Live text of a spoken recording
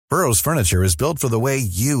Burrow's furniture is built for the way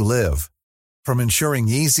you live. From ensuring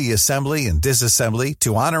easy assembly and disassembly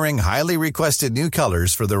to honoring highly requested new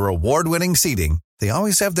colors for their award-winning seating, they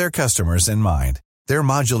always have their customers in mind. Their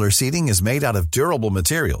modular seating is made out of durable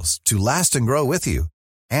materials to last and grow with you.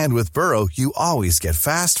 And with Burrow, you always get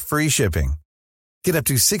fast, free shipping. Get up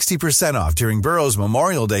to 60% off during Burrow's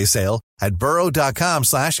Memorial Day sale at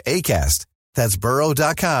burrow.com/ACAST. That's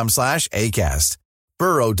burrow.com/ACAST.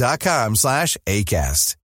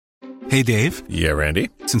 burrow.com/ACAST. Hey, Dave. Yeah, Randy.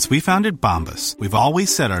 Since we founded Bombas, we've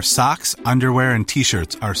always said our socks, underwear, and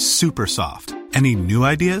T-shirts are super soft. Any new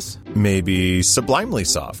ideas? Maybe sublimely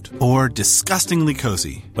soft. Or disgustingly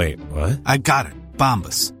cozy. Wait, what? I got it.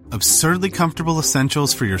 Bombas. Absurdly comfortable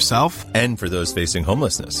essentials for yourself and for those facing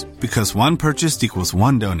homelessness. Because one purchased equals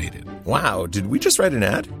one donated. Wow, did we just write an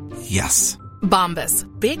ad? Yes. Bombas.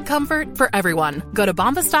 Big comfort for everyone. Go to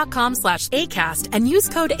bombas.com/ACAST and use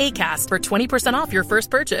code ACAST for 20% off your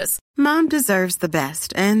first purchase. Mom deserves the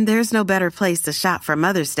best, and there's no better place to shop for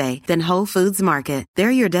Mother's Day than Whole Foods Market.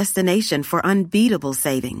 They're your destination for unbeatable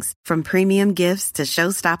savings, from premium gifts to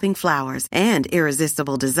show-stopping flowers and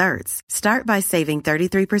irresistible desserts. Start by saving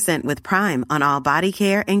 33% with Prime on all body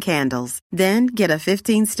care and candles. Then get a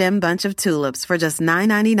 15-stem bunch of tulips for just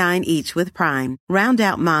 $9.99 each with Prime. Round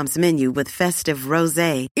out Mom's menu with festive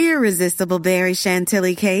rosé, irresistible berry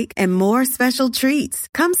chantilly cake, and more special treats.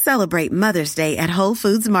 Come celebrate Mother's Day at Whole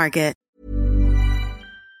Foods Market.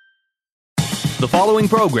 The following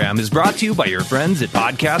program is brought to you by your friends at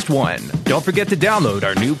Podcast One. Don't forget to download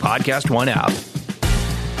our new Podcast One app.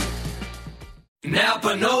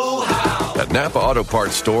 Napa know-how. At Napa Auto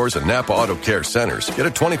Parts stores and Napa Auto Care Centers, get a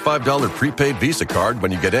 $25 prepaid Visa card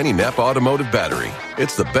when you get any Napa Automotive battery.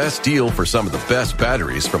 It's the best deal for some of the best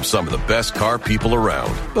batteries from some of the best car people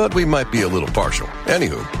around. But we might be a little partial.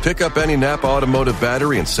 Anywho, pick up any Napa Automotive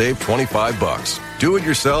battery and save $25. Do it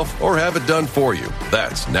yourself or have it done for you.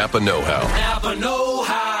 That's Napa know-how. Napa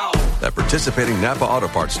know-how. At participating Napa Auto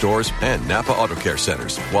Parts stores and Napa Auto Care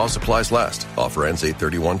Centers while supplies last. Offer ends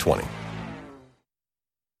 8/31/20.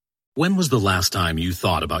 When was the last time you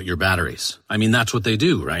thought about your batteries? I mean, that's what they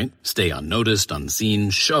do, right? Stay unnoticed,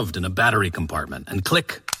 unseen, shoved in a battery compartment, and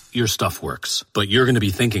click, your stuff works. But you're going to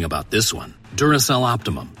be thinking about this one. Duracell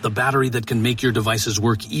Optimum, the battery that can make your devices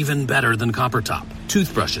work even better than copper top.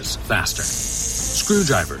 Toothbrushes, faster.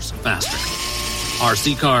 Screwdrivers, faster.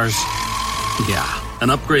 RC cars, yeah, an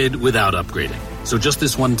upgrade without upgrading. So just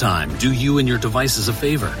this one time, do you and your devices a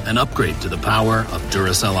favor and upgrade to the power of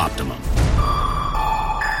Duracell Optimum.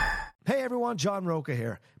 Hey everyone, John Roca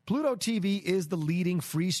here. Pluto TV is the leading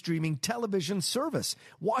free streaming television service.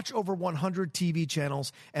 Watch over 100 TV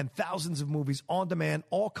channels and thousands of movies on demand,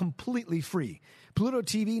 all completely free. Pluto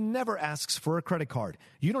TV never asks for a credit card.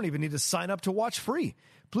 You don't even need to sign up to watch free.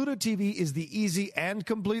 Pluto TV is the easy and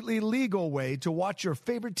completely legal way to watch your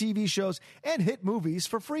favorite TV shows and hit movies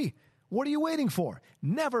for free. What are you waiting for?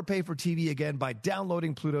 Never pay for TV again by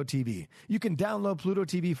downloading Pluto TV. You can download Pluto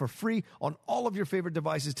TV for free on all of your favorite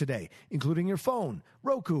devices today, including your phone,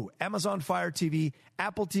 Roku, Amazon Fire TV,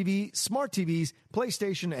 Apple TV, smart TVs,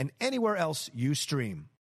 PlayStation, and anywhere else you stream.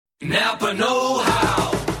 Napa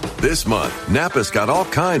know-how. This month, Napa's got all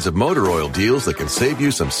kinds of motor oil deals that can save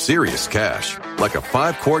you some serious cash. Like a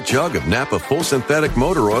 5-quart jug of Napa full synthetic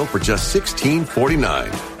motor oil for just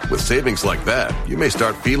 $16.49. With savings like that, you may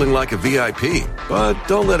start feeling like a VIP. But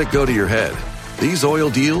don't let it go to your head. These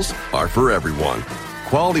oil deals are for everyone.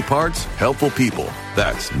 Quality parts, helpful people.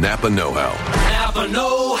 That's Napa know-how. Napa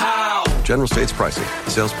know-how. General States pricing.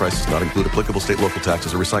 Sales price does not include applicable state, local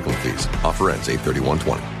taxes, or recycling fees. Offer ends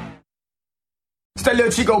 8/31/20. It's that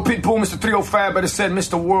little Chico Pitbull, Mr. 305, better said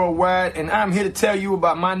Mr. Worldwide, and I'm here to tell you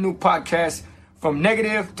about my new podcast, From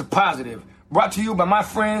Negative to Positive, brought to you by my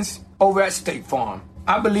friends over at State Farm.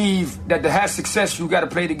 I believe that to have success, you got to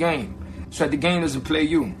play the game, so that the game doesn't play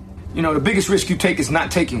you. You know, the biggest risk you take is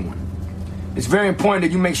not taking one. It's very important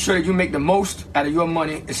that you make sure that you make the most out of your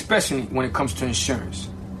money, especially when it comes to insurance.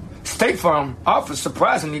 State Farm offers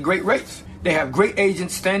surprisingly great rates. They have great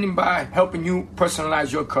agents standing by helping you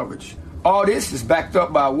personalize your coverage. All this is backed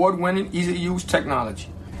up by award-winning, easy-to-use technology.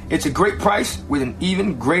 It's a great price with an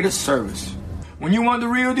even greater service. When you want the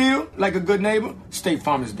real deal, like a good neighbor, State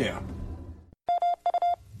Farm is there.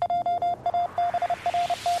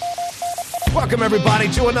 Welcome, everybody,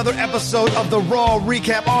 to another episode of the Raw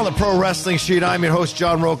Recap on the Pro Wrestling Sheet. I'm your host,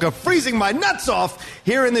 John Roca, freezing my nuts off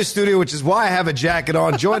here in this studio, which is why I have a jacket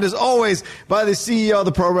on. Joined, as always, by the CEO of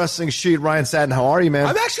the Pro Wrestling Sheet, Ryan Satin. How are you, man?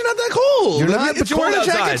 I'm actually not that cold. You're not? But you're wearing a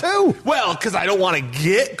jacket, too. Well, because I don't want to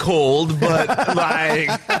get cold, but, like...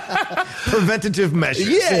 Preventative measures.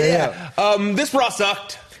 Yeah. This Raw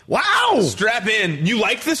sucked. Wow. Strap in. You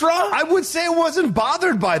like this Raw? I would say I wasn't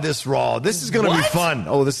bothered by this Raw. This is going to be fun.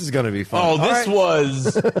 Oh, this is going to be fun. Oh, this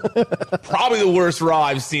was probably the worst Raw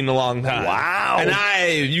I've seen in a long time. Wow.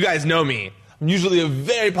 And you guys know me. I'm usually a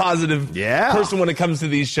very positive person when it comes to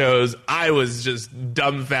these shows. I was just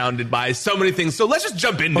dumbfounded by so many things. So let's just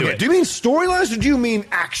jump into it. Do you mean storylines or do you mean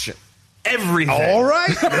action? Everything. All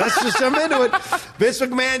right, let's just jump into it. Vince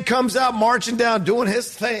McMahon comes out marching down, doing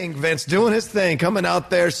his thing. Vince doing his thing, coming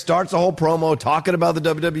out there, starts a whole promo, talking about the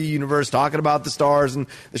WWE Universe, talking about the stars and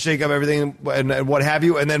the shake-up, everything, and what have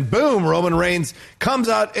you. And then, boom, Roman Reigns comes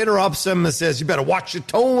out, interrupts him, and says, you better watch your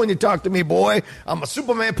tone when you talk to me, boy. I'm a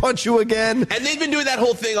Superman punch you again. And they've been doing that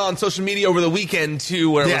whole thing on social media over the weekend,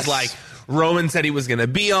 too, where it was like, Roman said he was going to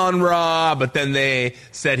be on Raw, but then they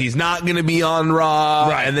said he's not going to be on Raw.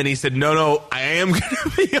 Right. And then he said, no, I am going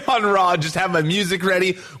to be on Raw. Just have my music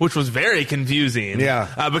ready, which was very confusing. Yeah.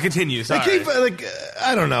 But continue. Sorry.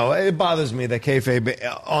 I don't know. It bothers me that kayfabe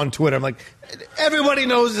on Twitter. I'm like, everybody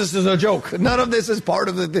knows this is a joke. None of this is part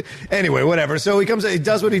of the anyway, whatever. So he comes, he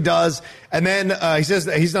does what he does, and then he says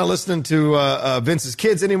that he's not listening to Vince's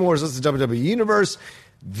kids anymore. He's listening to WWE Universe.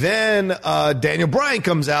 Then Daniel Bryan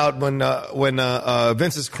comes out when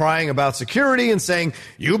Vince is crying about security and saying,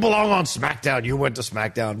 you belong on SmackDown. You went to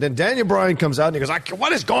SmackDown. Then Daniel Bryan comes out and he goes,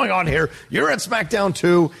 what is going on here? You're at SmackDown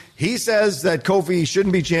too. He says that Kofi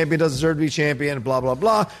shouldn't be champion, doesn't deserve to be champion, blah, blah,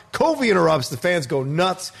 blah. Kofi interrupts. The fans go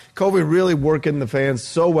nuts. Kofi really working the fans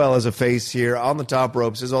so well as a face here on the top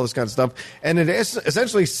ropes, says all this kind of stuff. And it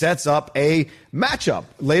essentially sets up a matchup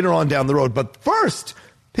later on down the road. But first,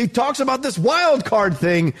 he talks about this wild card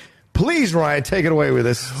thing. Please, Ryan, take it away with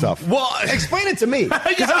this stuff. Well, explain it to me.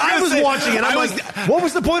 Because I was watching it. I'm like, what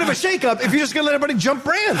was the point of a shakeup if you're just going to let everybody jump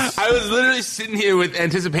brands? I was literally sitting here with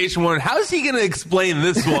anticipation wondering, how is he going to explain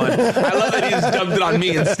this one? I love that he just dumped it on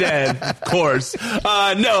me instead, of course. Okay,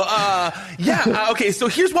 so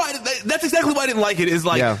here's why. That's exactly why I didn't like it, is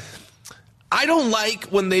like, I don't like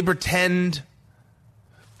when they pretend.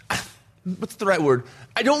 What's the right word?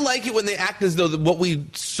 I don't like it when they act as though what we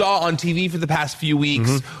saw on TV for the past few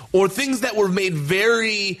weeks, or things that were made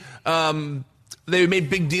they made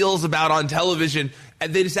big deals about on television,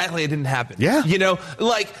 and they just act like it didn't happen. Yeah. You know,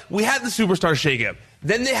 like we had the Superstar shakeup.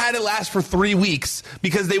 Then they had it last for 3 weeks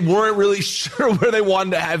because they weren't really sure where they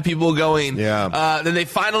wanted to have people going. Yeah. Then they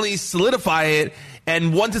finally solidify it,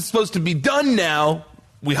 and once it's supposed to be done now,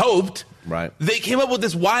 we hoped. Right. They came up with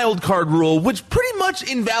this wild card rule, which pretty much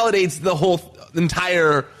invalidates the whole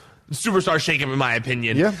entire Superstar shakeup, in my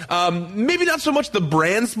opinion. Yeah. Maybe not so much the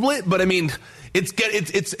brand split, but I mean, it's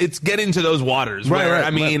getting to those waters. Right.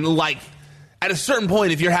 I mean, like at a certain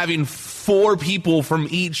point, if you're having 4 people from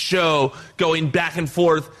each show going back and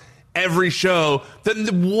forth every show, then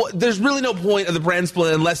there's really no point of the brand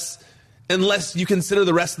split unless you consider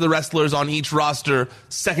the rest of the wrestlers on each roster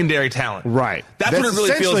secondary talent. Right. That's what it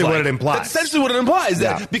really feels like. What it implies. That's essentially what it implies.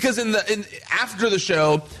 Yeah. Because after the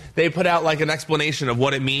show, they put out like an explanation of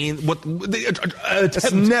what it means.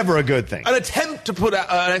 It's never a good thing. An attempt to put out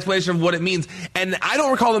an explanation of what it means. And I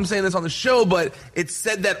don't recall them saying this on the show, but it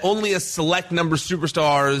said that only a select number of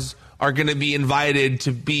superstars are going to be invited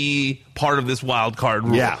to be part of this wild card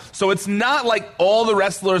rule. Yeah. So it's not like all the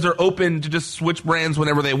wrestlers are open to just switch brands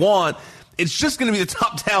whenever they want. It's just going to be the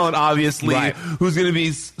top talent, obviously, who's going to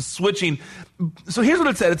be switching. So here's what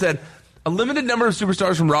it said. It said, a limited number of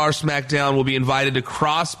superstars from Raw or SmackDown will be invited to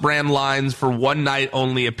cross brand lines for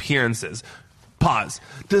one-night-only appearances. Pause.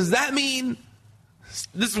 Does that mean...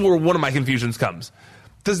 This is where one of my confusions comes.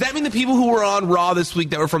 Does that mean the people who were on Raw this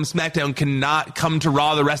week that were from SmackDown cannot come to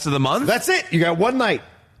Raw the rest of the month? That's it. You got one night.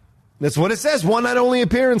 That's what it says. One-night-only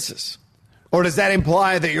appearances. Or does that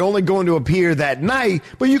imply that you're only going to appear that night,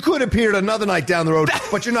 but you could appear another night down the road,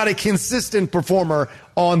 but you're not a consistent performer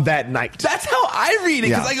on that night? That's how I read it,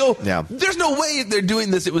 because I go, there's no way if they're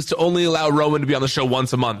doing this, it was to only allow Roman to be on the show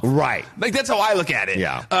once a month. Right. Like, that's how I look at it.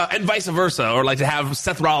 Yeah. And vice versa, or like to have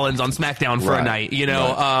Seth Rollins on SmackDown for a night, you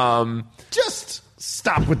know. Just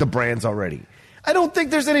stop with the brands already. I don't think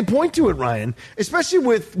there's any point to it, Ryan, especially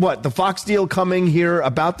with, the Fox deal coming here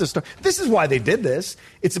about this stuff. This is why they did this.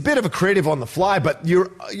 It's a bit of a creative on the fly, but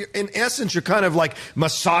you're in essence, you're kind of like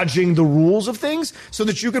massaging the rules of things so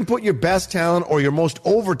that you can put your best talent or your most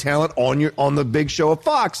over talent on the big show of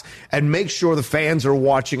Fox and make sure the fans are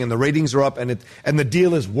watching and the ratings are up and the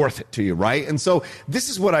deal is worth it to you, right? And so this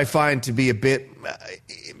is what I find to be a bit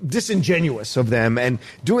disingenuous of them and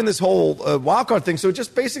doing this whole wildcard thing. So it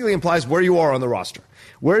just basically implies where you are on the roster.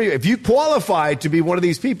 If you qualify to be one of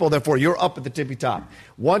these people, therefore you're up at the tippy top.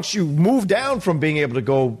 Once you move down from being able to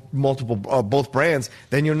go multiple both brands,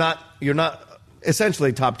 then you're not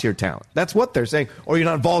essentially top-tier talent. That's what they're saying. Or you're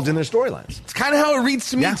not involved in their storylines. It's kind of how it reads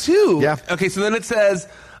to me, too. Yeah. Okay, so then it says,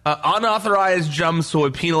 unauthorized jumps will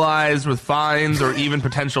be penalized with fines or even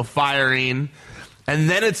potential firing. And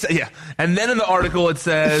then and then in the article it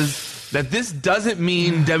says that this doesn't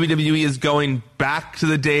mean WWE is going back to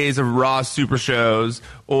the days of Raw Super Shows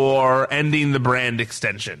or ending the brand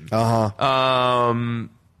extension.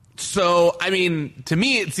 So, I mean, to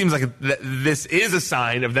me, it seems like this is a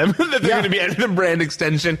sign of them that they're going to be ending the brand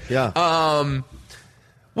extension. Yeah.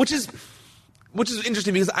 Which is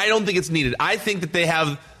interesting because I don't think it's needed. I think that they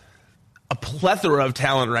have a plethora of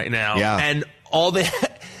talent right now. Yeah. And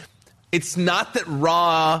it's not that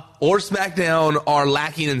Raw or SmackDown are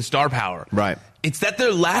lacking in star power. Right. It's that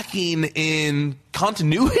they're lacking in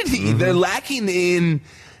continuity. They're lacking in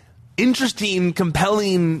interesting,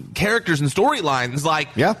 compelling characters and storylines. Like,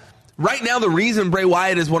 right now, the reason Bray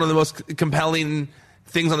Wyatt is one of the most compelling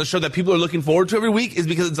things on the show that people are looking forward to every week is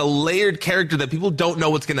because it's a layered character that people don't know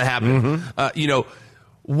what's going to happen.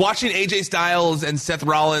 Watching AJ Styles and Seth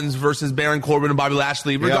Rollins versus Baron Corbin and Bobby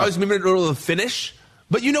Lashley, regardless of the finish,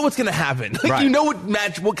 but you know what's going to happen. Like, you know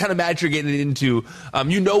what kind of match you're getting into.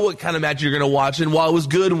 You know what kind of match you're going to watch. And while it was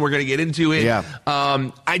good and we're going to get into it,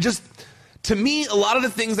 to me, a lot of the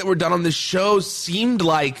things that were done on this show seemed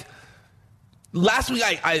like last week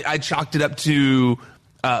I chalked it up to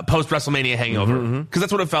post WrestleMania hangover because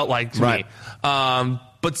that's what it felt like to me.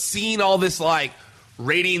 But seeing all this like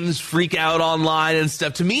ratings freak out online and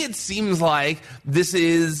stuff, to me it seems like this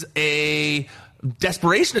is a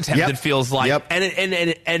desperation attempt. It feels like,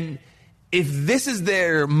 and if this is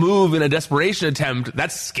their move in a desperation attempt,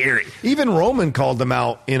 that's scary. Even Roman called them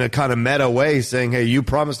out in a kind of meta way, saying, hey, you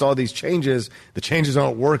promised all these changes. The changes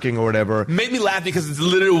aren't working or whatever. Made me laugh because it's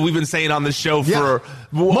literally what we've been saying on the show for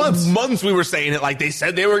months. We were saying it like they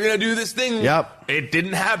said they were going to do this thing. It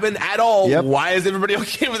didn't happen at all. Why is everybody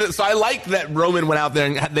okay with it? So I like that Roman went out there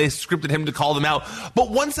and they scripted him to call them out. But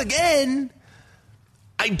once again,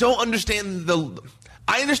 I don't understand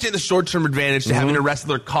I understand the short-term advantage to having a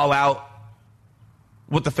wrestler call out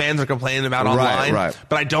what the fans are complaining about online,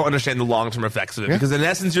 but I don't understand the long-term effects of it because in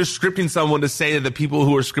essence you're scripting someone to say that the people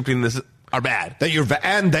who are scripting this are bad. That you're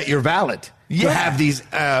valid. To have these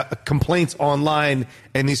complaints online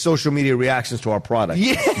and these social media reactions to our product.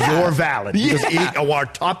 You're valid. Because our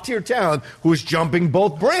top-tier talent, who is jumping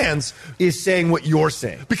both brands, is saying what you're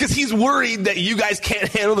saying. Because he's worried that you guys can't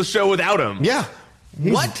handle the show without him.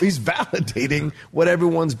 He's validating what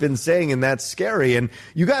everyone's been saying, and that's scary. And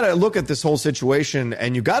you got to look at this whole situation,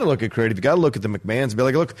 and you got to look at creative. You got to look at the McMahons and be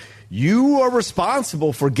like, look, you are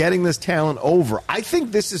responsible for getting this talent over. I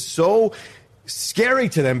think this is so scary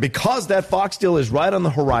to them because that Fox deal is right on the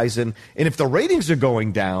horizon. And if the ratings are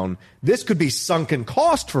going down, this could be sunken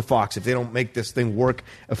cost for Fox if they don't make this thing work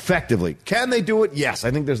effectively. Can they do it? Yes.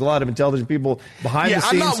 I think there's a lot of intelligent people behind the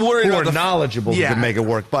scenes who are knowledgeable who can make it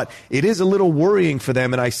work. But it is a little worrying for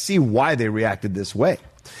them, and I see why they reacted this way.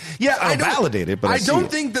 I don't validate it, but I don't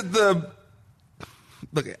think that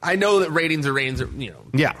look, I know that ratings are ratings.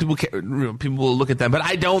 People will look at them, but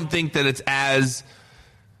I don't think that it's as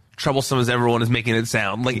troublesome as everyone is making it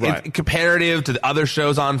sound. Like it's comparative to the other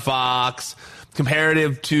shows on Fox,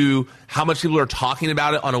 comparative to how much people are talking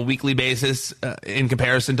about it on a weekly basis in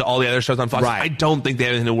comparison to all the other shows on Fox. I don't think they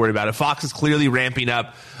have anything to worry about it. Fox is clearly ramping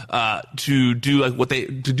up to do like what they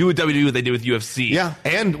do with WWE, what they did with UFC,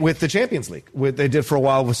 and with the Champions League, what they did for a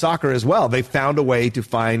while with soccer as well. They found a way to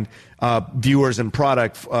find viewers and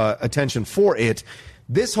product attention for it.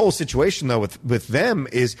 This whole situation, though, with them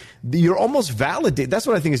is you're almost validated. That's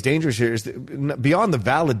what I think is dangerous here, is that beyond the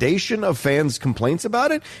validation of fans' complaints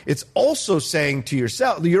about it, it's also saying to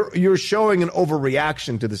yourself, you're showing an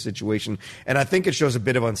overreaction to the situation. And I think it shows a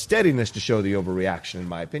bit of unsteadiness to show the overreaction, in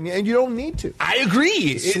my opinion. And you don't need to. I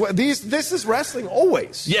agree. This is wrestling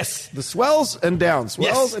always. Yes. The swells and downs. And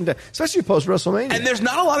downs, especially post-WrestleMania. And there's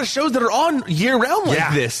not a lot of shows that are on year-round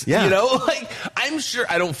like this. You know? Like, I'm sure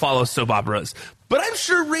I don't follow soap operas, but I'm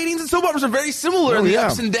sure ratings and soap operas are very similar in the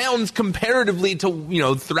ups and downs comparatively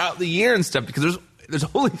to, throughout the year and stuff, because there's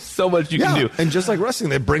only so much you can do. And just like wrestling,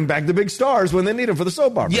 they bring back the big stars when they need them for the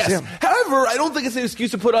soap operas. Yes. However, I don't think it's an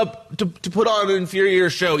excuse to put on an inferior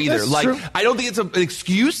show either. That's true. I don't think it's an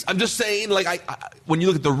excuse. I'm just saying, like, when you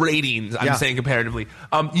look at the ratings, I'm saying comparatively.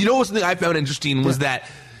 Something I found interesting was that,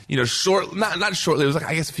 not shortly, it was like,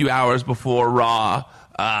 I guess a few hours before Raw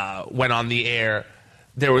went on the air,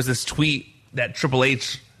 there was this tweet that Triple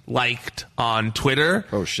H liked on Twitter.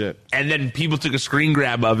 Oh, shit. And then people took a screen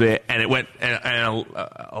grab of it, and it went, and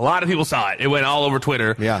a lot of people saw it. It went all over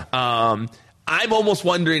Twitter. Yeah. I'm almost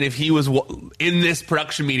wondering if he was in this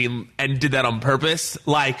production meeting and did that on purpose,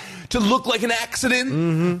 like to look like an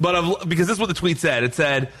accident. But because this is what the tweet said. It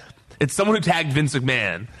said, it's someone who tagged Vince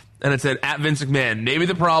McMahon. And it said, at Vince McMahon, maybe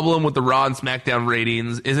the problem with the Raw and SmackDown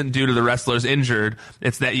ratings isn't due to the wrestlers injured.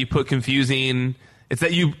 It's that you put confusing and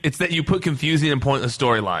pointless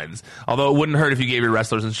storylines. Although it wouldn't hurt if you gave your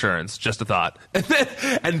wrestlers insurance. Just a thought.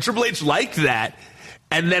 And Triple H liked that.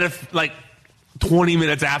 And then if 20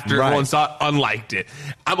 minutes after everyone saw it, unliked it.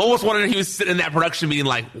 I'm almost wondering if he was sitting in that production meeting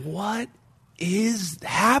like, what is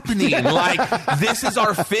happening? Like, this is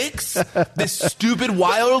our fix? This stupid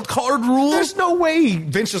wild card rule? There's no way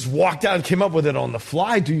Vince just walked out and came up with it on the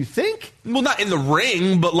fly, do you think? Well, not in the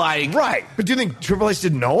ring, but like... Right. But do you think Triple H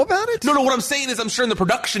didn't know about it? No, what I'm saying is I'm sure in the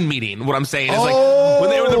production meeting, what I'm saying is when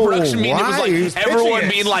they were in the production meeting, it was like everyone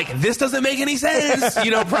being like, this doesn't make any sense,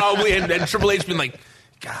 probably, and Triple H being like,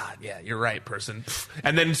 God, yeah, you're right, person.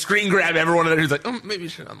 And then screen grab everyone who's like, oh, maybe you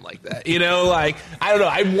should unlike that. I don't know.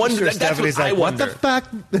 I wonder. That's what I wonder. What the fuck?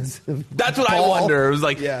 That's what I wonder. It was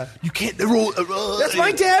like, you can't. That's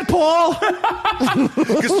my dad, Paul.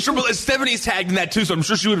 Because Stephanie's tagged in that too, so I'm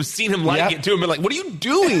sure she would have seen him like it too and been like, what are you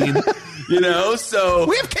doing? So.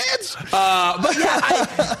 We have kids. But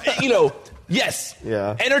yeah, yes.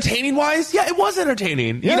 Yeah. Entertaining wise, yeah, it was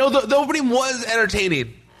entertaining. Yeah. The opening was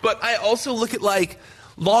entertaining. But I also look at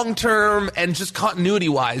long-term and just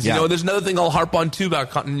continuity-wise. There's another thing I'll harp on, too,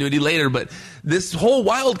 about continuity later, but this whole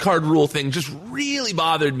wild card rule thing just really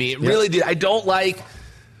bothered me. It really did. I don't like,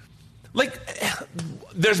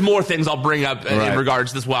 there's more things I'll bring up in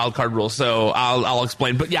regards to this wild card rule, so I'll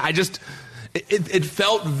explain. But, yeah, it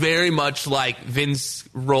felt very much like Vince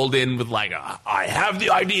rolled in with, I have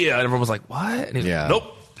the idea, and everyone was like, what? And he's like,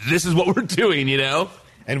 nope, this is what we're doing,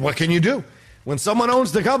 And what can you do? When someone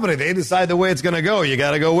owns the company, they decide the way it's going to go. You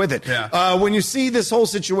got to go with it. Yeah. When you see this whole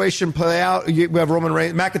situation play out, we have Roman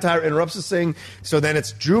Reigns. McIntyre interrupts the thing. So then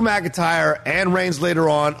it's Drew McIntyre and Reigns later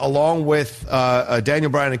on, along with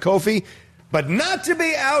Daniel Bryan and Kofi. But not to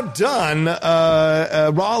be outdone,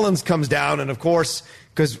 Rollins comes down. And, of course,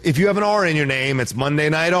 because if you have an R in your name, it's Monday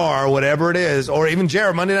Night R, whatever it is. Or even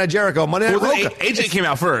Monday Night Jericho, Monday Night Roka. AJ came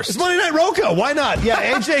out first. It's Monday Night Roka. Why not?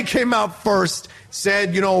 Yeah, AJ came out first.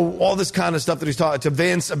 Said, all this kind of stuff that he's talking to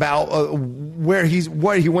Vince about where he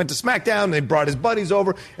went to SmackDown. And they brought his buddies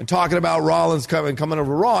over and talking about Rollins coming over to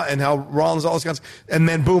Raw and how Rollins all this kind of stuff. And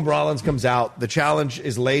then boom, Rollins comes out. The challenge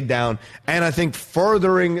is laid down, and I think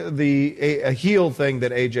furthering a heel thing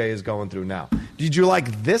that AJ is going through now. Did you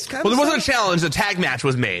like this kind? Well, of there wasn't a challenge. The tag match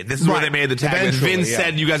was made. This is where they made the tag match. Vince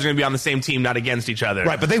said you guys are going to be on the same team, not against each other.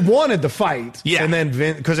 Right, but they wanted the fight. Yeah, and then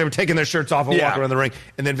Vince, because they were taking their shirts off and walking around the ring,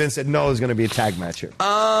 and then Vince said no, there's going to be a tag match here.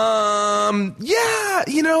 I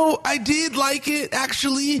did like it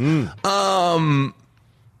actually.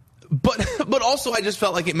 But also I just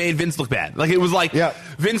felt like it made Vince look bad. Like it was like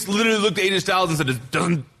Vince literally looked at AJ Styles and said,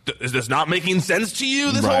 is this not making sense to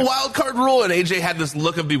you, this whole wild card rule? And AJ had this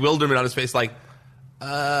look of bewilderment on his face like, and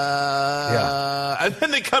then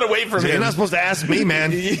they cut away from him. You're not supposed to ask me,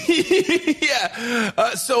 man.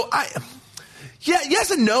 Yes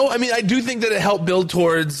and no. I mean, I do think that it helped build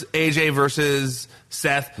towards AJ versus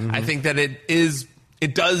Seth. Mm-hmm. I think that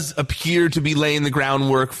it does appear to be laying the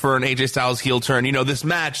groundwork for an AJ Styles heel turn. This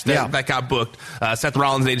match that got booked, Seth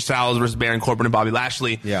Rollins and AJ Styles versus Baron Corbin and Bobby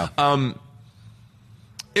Lashley. Yeah.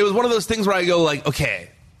 It was one of those things where I go like, okay,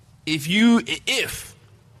 if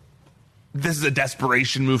this is a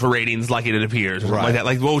desperation move for ratings, like it appears, or something like that,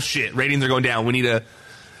 like, whoa, shit, ratings are going down. We need to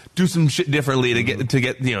do some shit differently to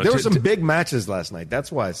get. There were some big matches last night. That's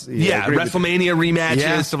why. WrestleMania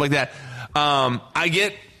rematches, stuff like that. I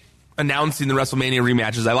get announcing the WrestleMania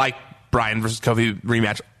rematches. I like Bryan versus Kofi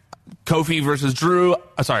rematch. Kofi versus Drew.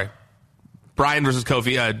 Bryan versus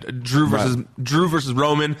Kofi. Drew versus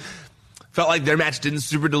Roman. Felt like their match didn't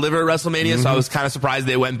super deliver at WrestleMania, so I was kind of surprised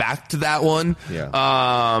they went back to that one. Yeah.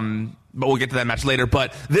 But we'll get to that match later.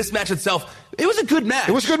 But this match itself, it was a good match.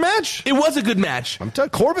 It was a good match. It was a good match. I'm telling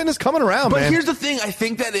you, Corbin is coming around, man. But here's the thing. I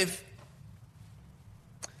think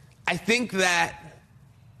that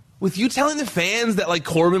with you telling the fans that like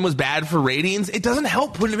Corbin was bad for ratings, it doesn't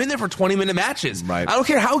help putting him in there for 20-minute matches. Right. I don't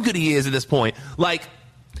care how good he is at this point. Like,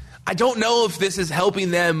 I don't know if this is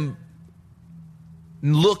helping them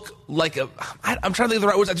look like I'm trying to think of the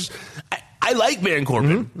right words. I like Baron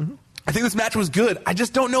Corbin. Mm-hmm. I think this match was good. I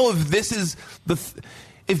just don't know if this is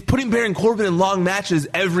if putting Baron Corbin in long matches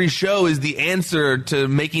every show is the answer to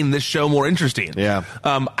making this show more interesting. Yeah.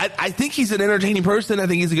 I think he's an entertaining person. I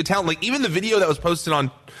think he's a good talent. Like even the video that was posted on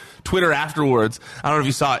Twitter afterwards. I don't know if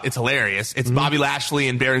you saw it. It's hilarious. It's Bobby Lashley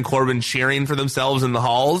and Baron Corbin cheering for themselves in the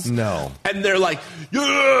halls. No. And they're like,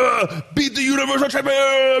 yeah, beat the Universal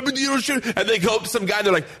Champion, beat the Universal Champion. And they go up to some guy and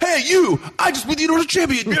they're like, hey, you, I just beat the Universal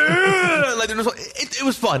Champion. Yeah. Like, it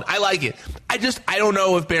was fun. I like it. I don't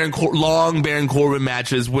know if long Baron Corbin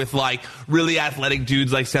matches with like really athletic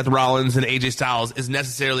dudes like Seth Rollins and AJ Styles is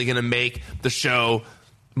necessarily going to make the show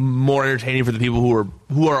more entertaining for the people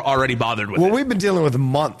who are already bothered with it. Well, we've been dealing with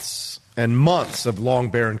months and months of long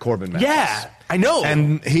Baron Corbin matches. Yeah, I know.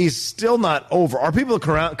 And he's still not over. Are people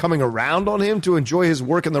coming around on him to enjoy his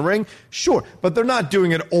work in the ring? Sure, but they're not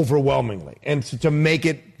doing it overwhelmingly. And to make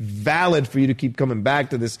it valid for you to keep coming back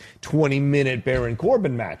to this 20-minute Baron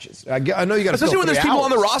Corbin matches. I know you got to, especially when there's people on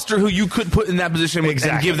the roster who you could put in that position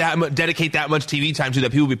exactly. and give dedicate that much TV time to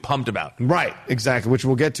that people will be pumped about. Right, exactly. Which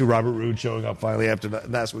we'll get to. Robert Roode showing up finally after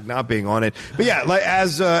last week not being on it. But yeah, like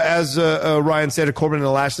as Ryan said, Corbin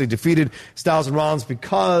and Lashley defeated Styles and Rollins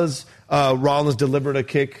because Rollins delivered a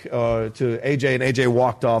kick to AJ, and AJ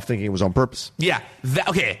walked off thinking it was on purpose. Yeah.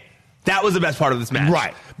 That was the best part of this match.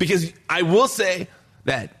 Right. Because I will say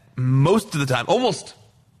that most of the time, almost,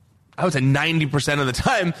 I would say 90% of the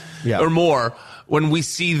time or more, when we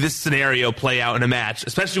see this scenario play out in a match,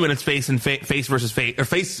 especially when it's face versus face, or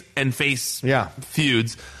face and face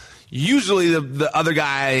feuds, usually the other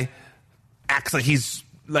guy acts like he's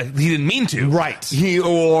like he didn't mean to, right?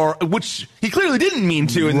 Which he clearly didn't mean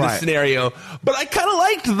to in this scenario. But I kind of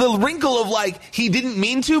liked the wrinkle of like he didn't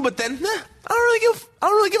mean to, but then I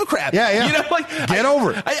don't really give a crap. Yeah. You know, like get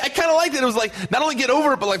over it. I kind of liked it. It was like not only get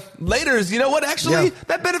over it, but like later is, you know what? Actually,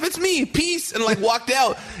 that benefits me. Peace, and like walked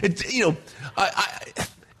out. It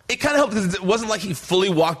kind of helped because it wasn't like he fully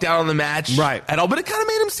walked out on the match at all, but it kind of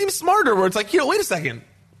made him seem smarter. Where it's like, wait a second.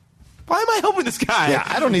 Why am I helping this guy? Yeah,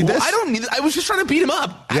 I don't need this. I don't need this. I was just trying to beat him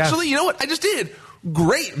up. Actually, you know what? I just did.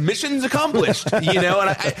 Great. Mission's accomplished. And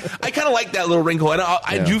I kind of like that little wrinkle. And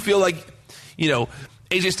I do feel like,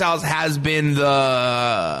 AJ Styles has been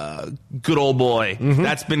the good old boy. Mm-hmm.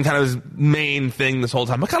 That's been kind of his main thing this whole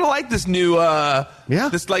time. I kind of like this new,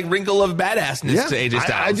 this like wrinkle of badassness to AJ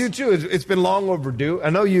Styles. I do too. It's been long overdue. I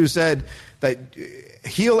know you said that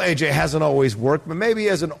heel AJ hasn't always worked, but maybe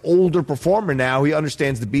as an older performer now, he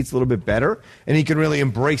understands the beats a little bit better, and he can really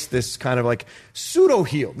embrace this kind of like pseudo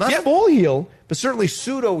heel, not full heel, but certainly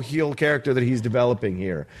pseudo heel character that he's developing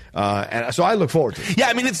here. And so I look forward to it.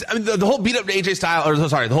 Yeah, the whole beat up AJ Styles,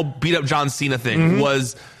 the whole beat up John Cena thing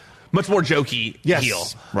was much more jokey heel.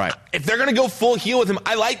 Right. If they're going to go full heel with him,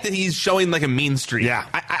 I like that he's showing like a mean streak. Yeah.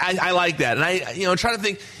 I like that. And I try to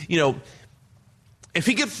think,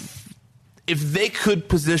 if they could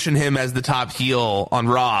position him as the top heel on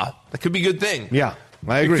Raw, that could be a good thing. Yeah,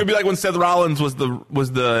 I agree. It could be like when Seth Rollins was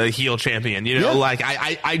the heel champion. Like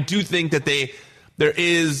I do think that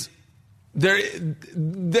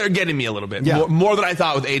they're getting me a little bit more than I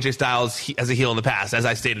thought with AJ Styles as a heel in the past, as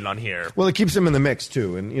I stated on here. Well, it keeps him in the mix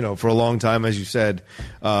too, and for a long time, as you said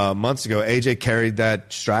months ago, AJ carried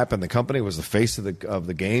that strap, and the company was the face of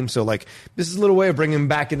the game. So, like, this is a little way of bringing him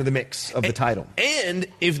back into the mix of the title. And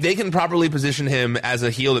if they can properly position him as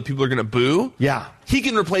a heel that people are going to boo, he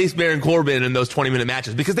can replace Baron Corbin in those 20-minute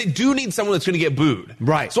matches because they do need someone that's going to get booed.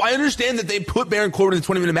 Right. So I understand that they put Baron Corbin in the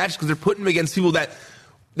 20-minute matches because they're putting him against people that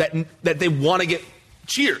they want to get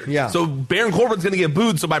cheered. Yeah. So Baron Corbin's going to get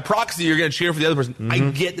booed, so by proxy, you're going to cheer for the other person. Mm-hmm. I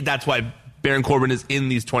get that that's why Baron Corbin is in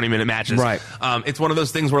these 20-minute matches. Right. It's one of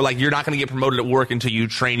those things where, like, you're not going to get promoted at work until you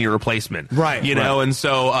train your replacement. Right. And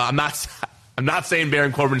so I'm not saying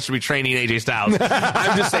Baron Corbin should be training AJ Styles.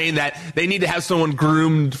 I'm just saying that they need to have someone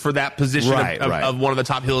groomed for that position of one of the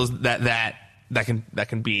top heels that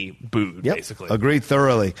can be booed, basically. Agreed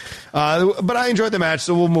thoroughly. But I enjoyed the match,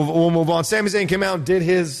 so we'll move on. Sami Zayn came out and did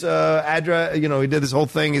his address. He did this whole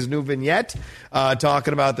thing, his new vignette,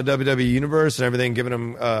 talking about the WWE Universe and everything, giving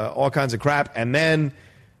him all kinds of crap. And then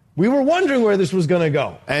we were wondering where this was going to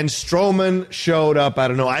go. And Strowman showed up. I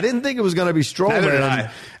don't know. I didn't think it was going to be Strowman. Neither did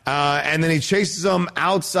I. And then he chases him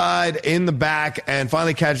outside in the back and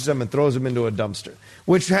finally catches him and throws him into a dumpster,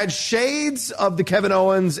 which had shades of the Kevin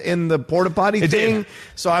Owens in the porta potty thing.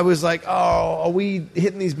 So I was like, oh, are we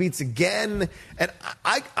hitting these beats again? And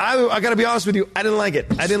I got to be honest with you, I didn't like it.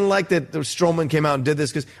 I didn't like that Strowman came out and did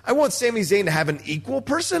this because I want Sami Zayn to have an equal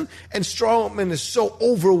person, and Strowman is so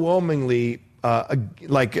overwhelmingly an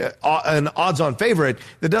odds-on favorite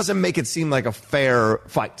that doesn't make it seem like a fair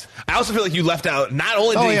fight. I also feel like you left out, not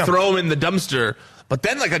only did he throw him in the dumpster, but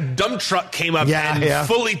then like a dump truck came up and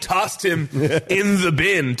fully tossed him in the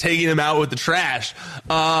bin, taking him out with the trash.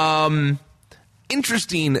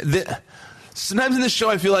 Interesting. sometimes in this show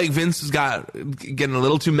I feel like Vince has getting a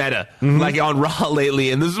little too meta, like on Raw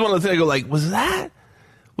lately. And this is one of the things I go like,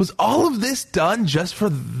 was all of this done just for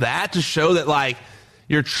that, to show that like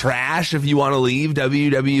you're trash if you want to leave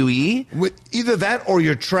WWE? Either that or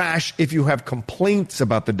you're trash if you have complaints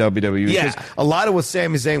about the WWE. Yeah. Because a lot of what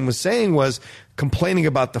Sami Zayn was saying was complaining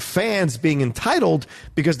about the fans being entitled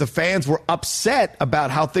because the fans were upset about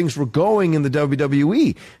how things were going in the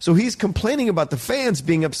WWE. So he's complaining about the fans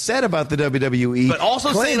being upset about the WWE. But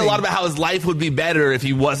also saying a lot about how his life would be better if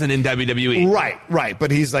he wasn't in WWE. Right. But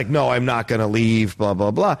he's like, no, I'm not going to leave, blah,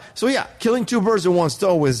 blah, blah. So yeah, killing two birds with one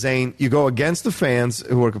stone with Zayn. You go against the fans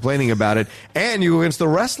who are complaining about it, and you go against the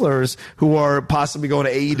wrestlers who are possibly going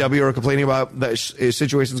to AEW or complaining about the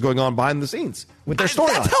situations going on behind the scenes with their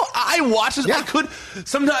storyline. That's how I watch this. Yeah. I could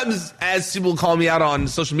sometimes, as people call me out on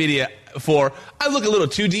social media I look a little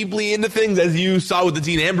too deeply into things, as you saw with the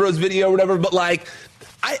Dean Ambrose video or whatever, but like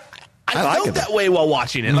I felt that way while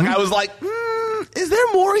watching it. Like I was like, is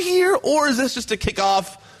there more here, or is this just to kick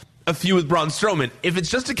off a feud with Braun Strowman? If it's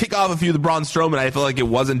just to kick off a feud with Braun Strowman, I feel like it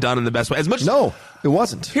wasn't done in the best way. No, it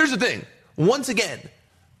wasn't. Here's the thing. Once again,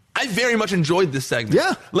 I very much enjoyed this segment.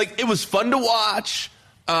 Yeah. Like, it was fun to watch.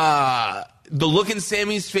 The look in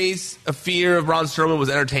Sammy's face of fear of Braun Strowman was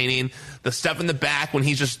entertaining. The stuff in the back when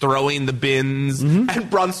he's just throwing the bins, and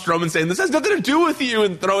Braun Strowman saying, this has nothing to do with you,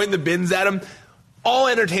 and throwing the bins at him. All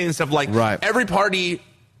entertaining stuff. Like, every party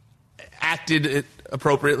acted it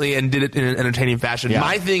appropriately and did it in an entertaining fashion.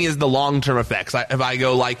 My thing is the long-term effects. If I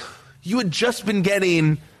go, like, you've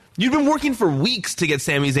been working for weeks to get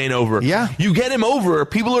Sami Zayn over. Yeah. You get him over,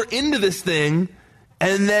 people are into this thing,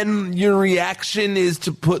 and then your reaction is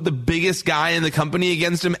to put the biggest guy in the company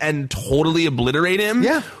against him and totally obliterate him.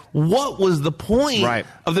 Yeah. What was the point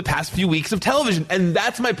of the past few weeks of television? And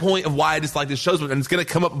that's my point of why I dislike this show, and it's going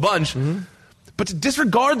to come up a bunch. But to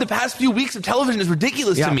disregard the past few weeks of television is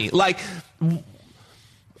ridiculous to me. Like,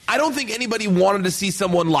 I don't think anybody wanted to see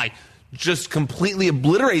someone like just completely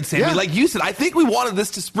obliterate Sami. Yeah. Like you said, I think we wanted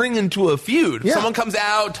this to spring into a feud. Yeah. Someone comes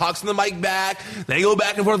out, talks to the mic back, they go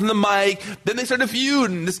back and forth on the mic, then they start a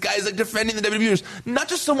feud, and this guy's like defending the WWE. Not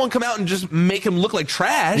just someone come out and just make him look like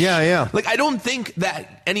trash. Yeah. Like, I don't think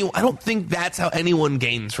that's how anyone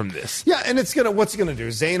gains from this. Yeah, and what's he gonna do?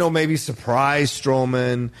 Zayn will maybe surprise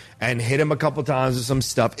Strowman and hit him a couple times with some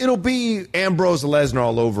stuff. It'll be Ambrose Lesnar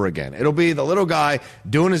all over again. It'll be the little guy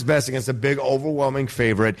doing his best against a big, overwhelming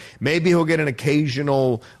favorite. Maybe he'll get an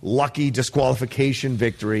occasional lucky disqualification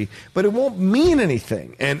victory, but it won't mean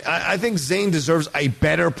anything. And I think Zayn deserves a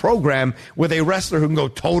better program with a wrestler who can go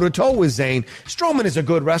toe-to-toe with Zayn. Strowman is a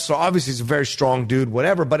good wrestler. Obviously, he's a very strong dude,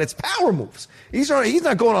 whatever, but it's power moves. He's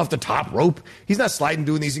not going off the top rope. He's not sliding,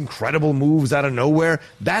 doing these incredible moves out of nowhere.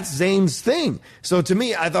 That's Zayn's thing. So to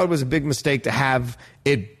me, I thought it was a big mistake to have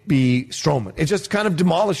it be Strowman. It just kind of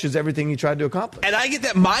demolishes everything he tried to accomplish. And I get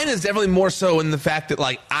that. Mine is definitely more so in the fact that,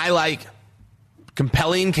 like, I like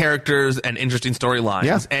compelling characters and interesting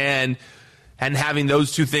storylines, and having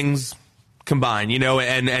those two things combined,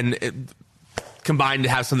 and combined to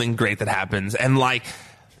have something great that happens. And like,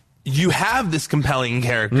 you have this compelling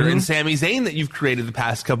character in Sami Zayn that you've created the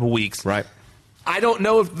past couple weeks. Right. I don't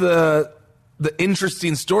know if the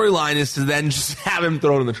interesting storyline is to then just have him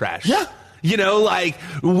thrown in the trash. Yeah. Like,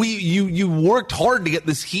 you worked hard to get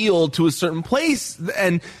this heel to a certain place,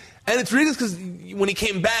 and it's ridiculous because when he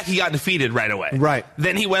came back, he got defeated right away. Right.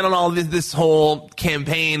 Then he went on all this whole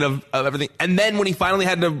campaign of everything, and then when he finally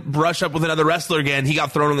had to brush up with another wrestler again, he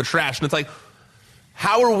got thrown in the trash. And it's like,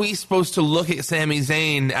 how are we supposed to look at Sami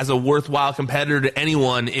Zayn as a worthwhile competitor to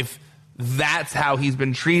anyone if that's how he's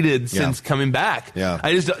been treated since coming back? Yeah.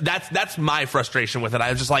 That's my frustration with it. I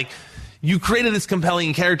was just like, you created this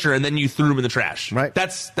compelling character and then you threw him in the trash. Right.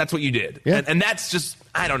 That's what you did. Yeah. And that's just,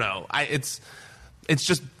 I don't know. It's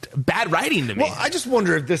just bad writing to me. Well, I just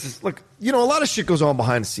wonder if this is, look, a lot of shit goes on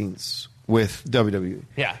behind the scenes with WWE.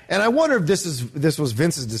 Yeah. And I wonder if this was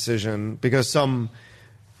Vince's decision because some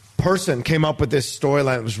person came up with this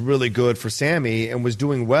storyline that was really good for Sami and was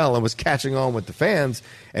doing well and was catching on with the fans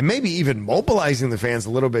and maybe even mobilizing the fans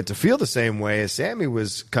a little bit to feel the same way as Sami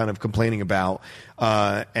was kind of complaining about,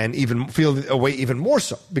 and even feel a way even more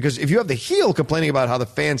so. Because if you have the heel complaining about how the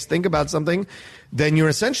fans think about something, then you're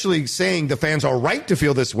essentially saying the fans are right to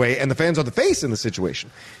feel this way and the fans are the face in the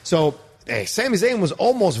situation. So Sami Zayn was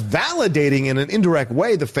almost validating in an indirect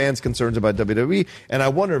way the fans' concerns about WWE, and I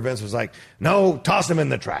wonder if Vince was like, no, toss him in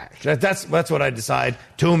the trash. That's what I decide.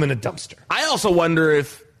 To him in a dumpster. I also wonder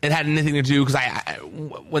if it had anything to do, because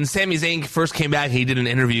when Sami Zayn first came back, he did an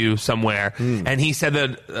interview somewhere, and he said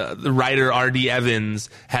that the writer R.D. Evans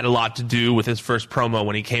had a lot to do with his first promo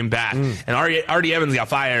when he came back. And R.D. Evans got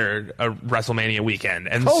fired a WrestleMania weekend.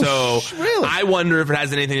 And really? I wonder if it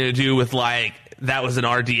has anything to do with, like, that was an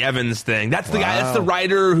R.D. Evans thing. That's the guy. That's the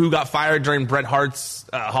writer who got fired during Bret Hart's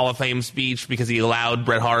Hall of Fame speech because he allowed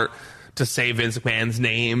Bret Hart to say Vince McMahon's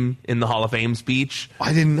name in the Hall of Fame speech.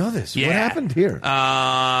 I didn't know this. Yeah. What happened here?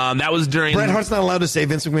 That was during... Bret Hart's not allowed to say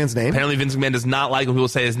Vince McMahon's name? Apparently Vince McMahon does not like when people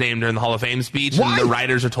say his name during the Hall of Fame speech. Why? And the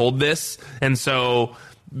writers are told this. And so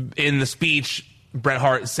in the speech, Bret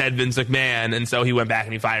Hart said Vince McMahon, and so he went back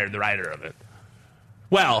and he fired the writer of it.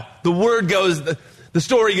 Well, the word goes... The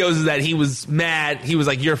story goes is that he was mad. He was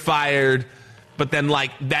like, "You're fired." But then,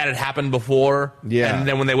 like, that had happened before. Yeah. And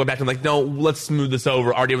then when they went back to him, like, "No, let's smooth this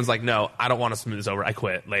over." R.D. was like, "No, I don't want to smooth this over. I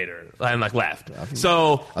quit later." And, like, left.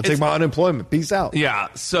 So I'll take my unemployment. Peace out. Yeah.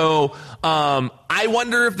 So I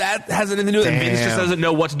wonder if that has anything to do with it. Vince just doesn't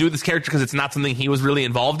know what to do with this character because it's not something he was really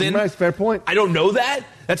involved in. Right, fair point. I don't know that.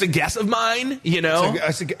 That's a guess of mine, you know?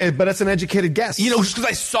 But that's an educated guess. You know, just because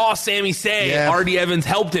I saw Sammy say R.D. Evans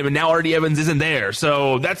helped him, and now R.D. Evans isn't there.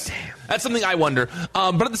 So that's something I wonder.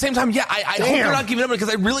 But at the same time, I hope they're not giving up, because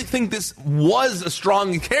I really think this was a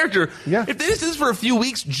strong character. Yeah. If this is for a few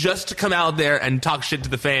weeks just to come out there and talk shit to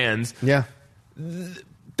the fans,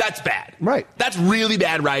 that's bad. Right. That's really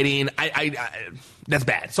bad writing. That's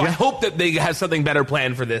bad. So I hope that they have something better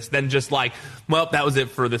planned for this than just like, well, that was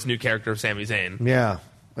it for this new character of Sami Zayn. Yeah.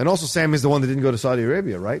 And also, Sammy's the one that didn't go to Saudi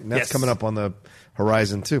Arabia, right? And that's coming up on the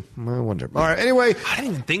horizon, too. I wonder. All right, anyway. I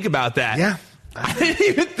didn't even think about that. Yeah. I didn't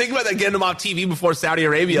even think about that, getting him off TV before Saudi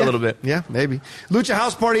Arabia a little bit. Yeah, maybe. Lucha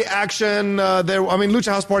House Party action. Lucha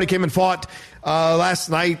House Party came and fought last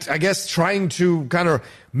night, I guess, trying to kind of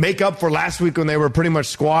make up for last week when they were pretty much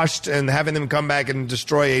squashed, and having them come back and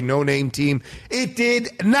destroy a no-name team. It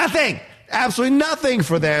did nothing. Absolutely nothing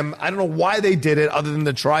for them. I don't know why they did it other than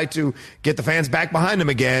to try to get the fans back behind them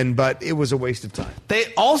again, but it was a waste of time.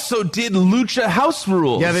 They also did Lucha House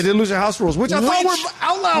Rules. Yeah, they did Lucha House Rules, which I thought were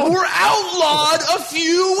outlawed. Were outlawed a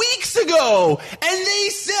few weeks ago, and they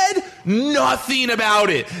said nothing about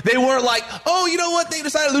it. They weren't like, oh, you know what? They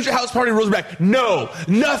decided Lucha House Party rules are back. No,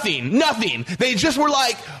 nothing. They just were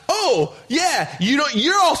like, oh, yeah,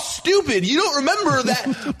 you're all stupid. You don't remember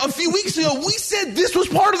that a few weeks ago we said this was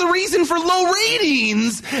part of the reason for low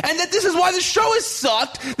ratings, and that this is why the show has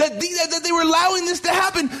sucked, that they were allowing this to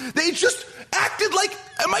happen. They just acted like,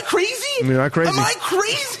 am I crazy? You're not crazy. Am I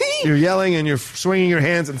crazy? You're yelling and you're swinging your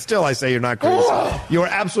hands, and still I say you're not crazy. You're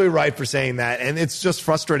absolutely right for saying that, and it's just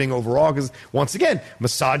frustrating overall because, once again,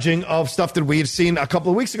 massaging of stuff that we've seen a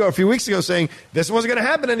few weeks ago, saying this wasn't going to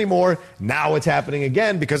happen anymore. Now it's happening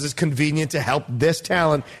again because it's convenient to help this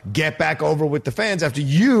talent get back over with the fans after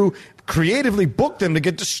you creatively booked them to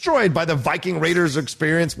get destroyed by the Viking Raiders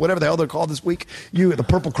experience, whatever the hell they're called this week. The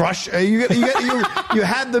Purple Crush. You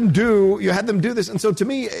had them do this, and so to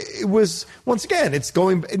me, it was, once again, it's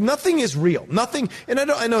going. Nothing is real. Nothing, and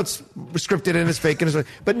I know it's scripted and it's fake,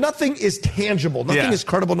 but nothing is tangible. Nothing is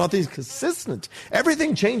credible. Nothing is consistent.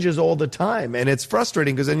 Everything changes all the time, and it's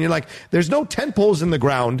frustrating because then you're like, there's no tent poles in the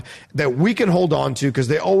ground that we can hold on to because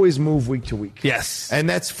they always move week to week. Yes, and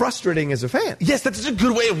that's frustrating as a fan. Yes, that's such a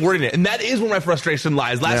good way of wording it. And that is where my frustration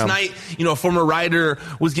lies. Last night, a former writer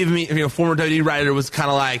was giving me, former WWE writer was kind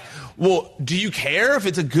of like, well, do you care if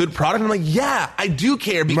it's a good product? And I'm like, yeah, I do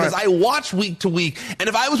care because I watch week to week. And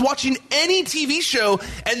if I was watching any TV show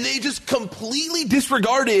and they just completely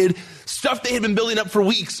disregarded stuff they had been building up for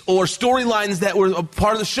weeks or storylines that were a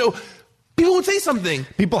part of the show, people would say something.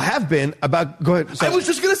 People have been about. Go ahead. I was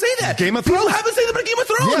just going to say that. Game of Thrones. People have been saying that about Game of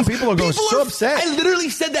Thrones. Yeah, people are going so upset. I literally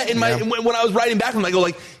said that in my when I was writing back. I go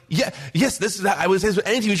like, yes, this is. I would say this with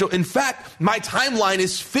any TV show. In fact, my timeline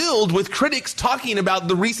is filled with critics talking about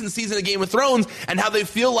the recent season of Game of Thrones and how they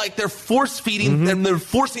feel like they're force feeding and they're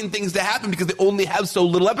forcing things to happen because they only have so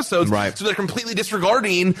little episodes. Right. So they're completely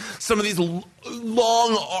disregarding some of these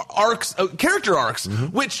long arcs, character arcs,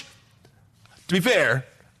 which, to be fair,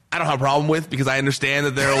 I don't have a problem with because I understand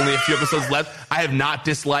that there are only a few episodes left. I have not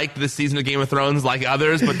disliked this season of Game of Thrones like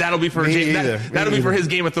others, but that'll be for that'll be for his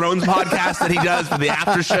Game of Thrones podcast that he does for the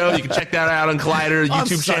after show. You can check that out on Collider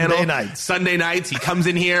YouTube channel. Sunday nights. He comes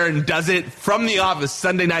in here and does it from the office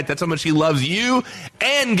Sunday night. That's how much he loves you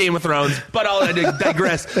and Game of Thrones. But I'll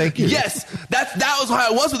digress. Thank you. Yes, that was how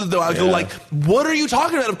I was with it though. I go like, what are you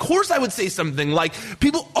talking about? Of course I would say something. Like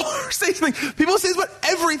people are saying something. People say about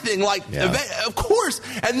everything. Like of course.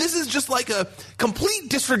 And this is just like a complete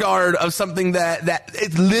disregard of something that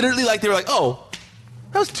it's literally like they were like, oh,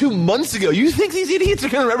 that was 2 months ago. You think these idiots are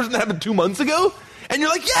going to remember something that happened 2 months ago? And you're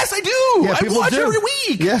like, yes, I do. Yeah, I people watch do. every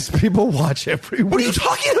week. Yes, people watch every week. What are you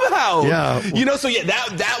talking about? Yeah. You know, so yeah,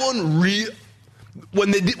 that one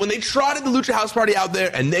when they trotted the Lucha House Party out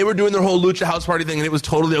there and they were doing their whole Lucha House Party thing and it was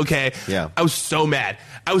totally okay. Yeah. I was so mad.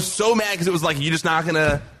 I was so mad because it was like, you're just not going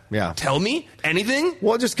to tell me anything?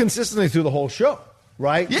 Well, just consistently through the whole show.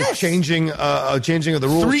 Right? Yes. Changing of the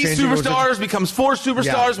rules. 3 superstars becomes 4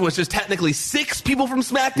 superstars, which is technically 6 people from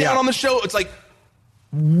SmackDown on the show. It's like,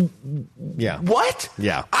 what?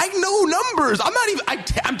 Yeah. I know numbers.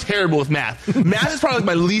 I'm terrible with math. Math is probably like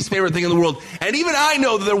my least favorite thing in the world. And even I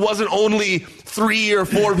know that there wasn't only 3 or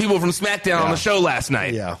 4 people from SmackDown on the show last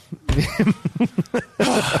night. Yeah.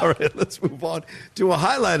 All right, let's move on to a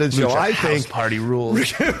highlighted show. I think party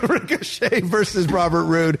rules. Ricochet versus Robert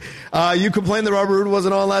Roode. You complained that Robert Roode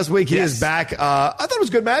wasn't on last week. He is back. I thought it was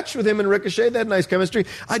a good match with him and Ricochet. They had nice chemistry.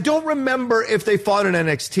 I don't remember if they fought in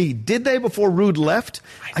NXT. Did they before Roode left?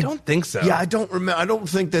 I don't think so. Yeah, I don't remember. I don't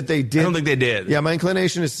think that they did. I don't think they did. Yeah, my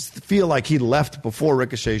inclination is to feel like he left before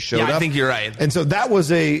Ricochet showed up. Yeah, I think you're right. And so that was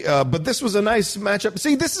but this was a nice matchup.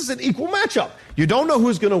 See, this is an equal matchup. You don't know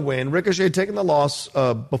who's going to win. Ricochet had taken the loss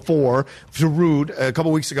before to Roode a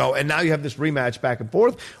couple weeks ago, and now you have this rematch back and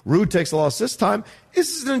forth. Roode takes the loss this time.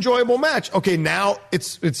 This is an enjoyable match. Okay, now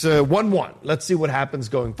it's a 1-1. Let's see what happens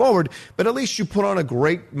going forward. But at least you put on a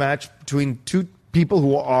great match between two people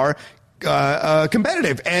who are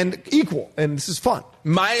competitive and equal, and this is fun.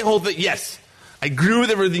 My whole thing, yes, I agree with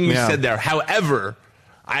everything you said there. However,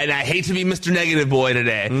 I hate to be Mr. Negative Boy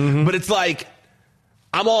today, but it's like,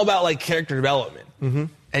 I'm all about like character development.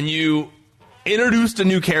 And you introduced a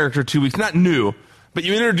new character 2 weeks, not new, but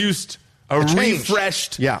you introduced a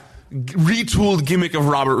refreshed, retooled gimmick of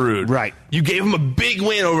Robert Roode. Right. You gave him a big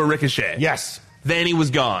win over Ricochet. Yes. Then he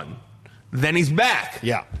was gone. Then he's back.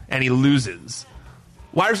 Yeah. And he loses.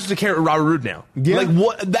 Why are you supposed to care about Robert Roode now? Yeah. Like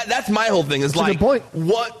what? That's my whole thing. Is that's like, a good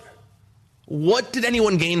point. What did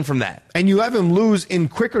anyone gain from that? And you have him lose in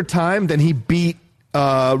quicker time than he beat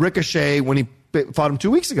Ricochet when he fought him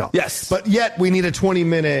 2 weeks ago. Yes. But yet we need a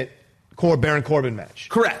 20-minute Baron Corbin match.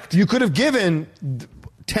 Correct. You could have given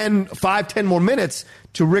 10 more minutes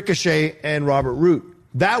to Ricochet and Robert Roode.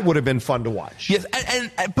 That would have been fun to watch. Yes,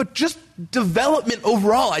 but just development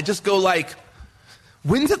overall, I just go like,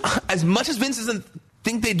 wins as much as Vince doesn't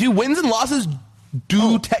think they do, wins and losses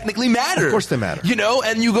do technically matter. Of course they matter. You know,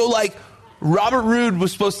 and you go like, Robert Roode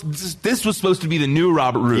was this was supposed to be the new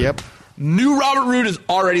Robert Roode. Yep. New Robert Roode is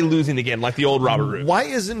already losing again, like the old Robert Roode. Why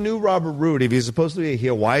isn't new Robert Roode, if he's supposed to be a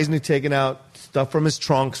heel, why isn't he taking out stuff from his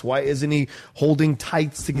trunks? Why isn't he holding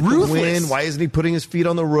tights to get the win? Why isn't he putting his feet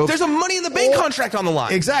on the rope? There's a Money in the Bank contract on the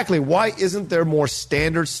line. Exactly. Why isn't there more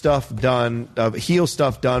standard stuff done, heel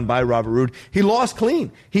stuff done by Robert Roode? He lost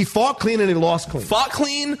clean. He fought clean and he lost clean. Fought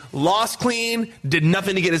clean, lost clean, did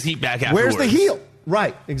nothing to get his heat back afterwards. Where's the heel?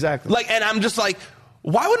 Right, exactly. Like, and I'm just like,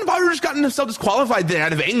 why wouldn't Robert Roode just gotten himself disqualified then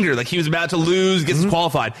out of anger? Like he was about to lose, gets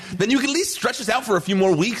disqualified. Then you can at least stretch this out for a few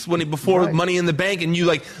more weeks before Money in the Bank, and you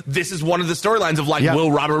like, this is one of the storylines of like,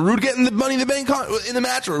 will Robert Roode get in the Money in the Bank in the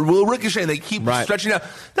match, or will Ricochet? And they keep stretching it out.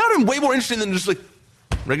 That would have been way more interesting than just like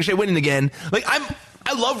Ricochet winning again. Like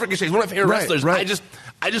I love Ricochet. He's one of my favorite wrestlers. I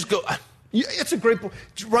just go. It's a great point,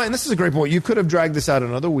 Ryan. This is a great point. You could have dragged this out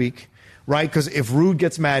another week. Right, because if Roode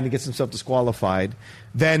gets mad and he gets himself disqualified,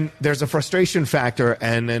 then there's a frustration factor,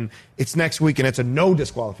 and then it's next week and it's a no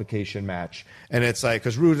disqualification match, and it's like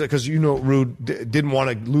because Roode didn't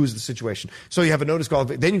want to lose the situation, so you have a no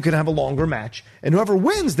disqualification. Then you can have a longer match, and whoever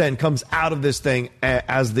wins then comes out of this thing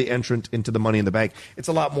as the entrant into the Money in the Bank. It's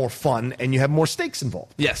a lot more fun, and you have more stakes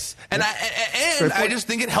involved. Yes, and I just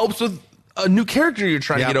think it helps with a new character you're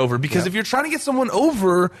trying to get over, because if you're trying to get someone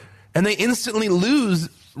over and they instantly lose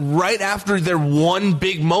right after their one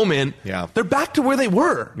big moment, they're back to where they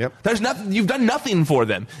were. There's nothing. You've done nothing for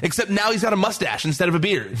them, except now he's got a mustache instead of a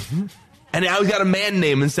beard. And now he's got a man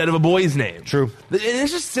name instead of a boy's name. True. And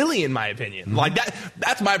it's just silly in my opinion. Like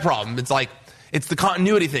that's my problem. It's like, it's the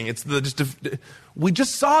continuity thing. It's we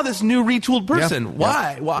just saw this new retooled person.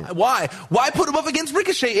 Why put him up against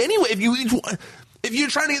Ricochet anyway? If you're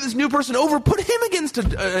trying to get this new person over, put him against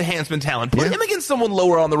a enhancement talent. Put him against someone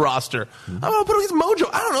lower on the roster. I don't know, put him against Mojo.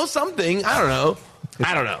 I don't know, something. I don't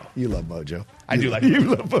know. You love Mojo. I do like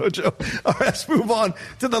Mojo. All right, let's move on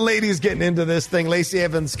to the ladies getting into this thing. Lacey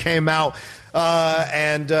Evans came out. I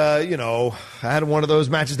had one of those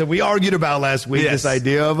matches that we argued about last week. Yes. This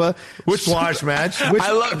idea of a squash match, which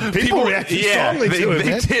I love. People reacted strongly to it.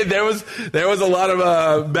 They did. There was a lot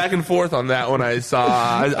of back and forth on that one. I saw.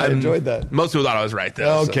 I enjoyed that. Most people thought I was right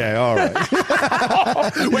though. Okay, all right.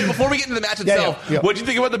 Wait, before we get into the match itself, what did you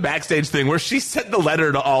think about the backstage thing where she sent the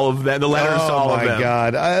letter to all of them? The letters to all of them. Oh my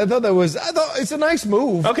God! I thought it's a nice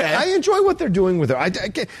move. Okay, I enjoy what they're doing with her.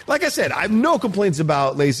 Like I said, I have no complaints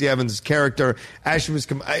about Lacey Evans' character as she was.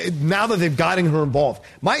 Now that they've gotten her involved,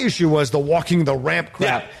 my issue was the walking the ramp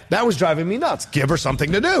crap. Yeah. That was driving me nuts. Give her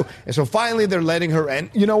something to do. And so finally they're letting her, and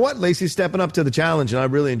you know what? Lacey's stepping up to the challenge, and I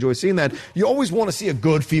really enjoy seeing that. You always want to see a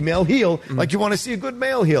good female heel, like you want to see a good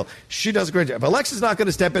male heel. She does a great job. If Alexa's not going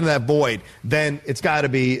to step into that void, then it's got to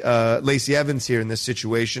be Lacey Evans here in this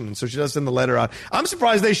situation. And so she does send the letter out. I'm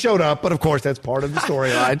surprised they showed up, but of course that's part of the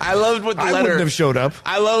storyline. I loved what the letter. I wouldn't have showed up.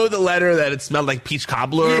 I love the letter that it smelled like peach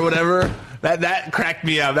cobbler or whatever. That cracked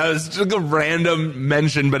me up. That was just a random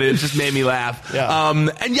mention, but it just made me laugh. Yeah.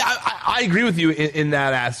 I agree with you in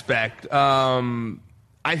that aspect.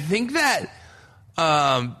 I think that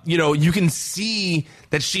you can see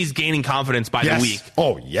that she's gaining confidence by the week.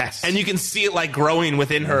 Oh, yes. And you can see it like growing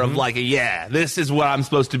within her of like, this is what I'm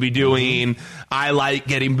supposed to be doing. I like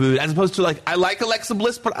getting booed. As opposed to like, I like Alexa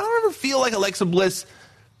Bliss, but I don't ever feel like Alexa Bliss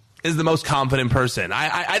is the most confident person.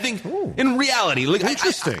 I think in reality, like,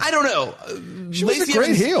 interesting. I don't know. She was a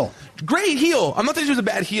great heel. Great heel. I'm not saying she was a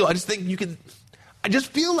bad heel. I just think I just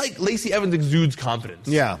feel like Lacey Evans exudes confidence.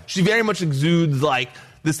 Yeah. She very much exudes like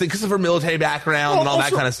this thing because of her military background and all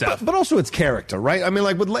that kind of stuff. But also it's character, right? I mean,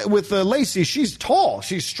 like with Lacey, she's tall,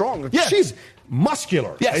 she's strong, she's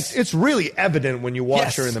muscular. Yes. It's really evident when you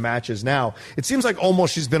watch her in the matches now. It seems like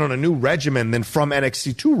almost she's been on a new regimen than from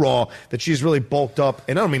NXT to Raw, that she's really bulked up.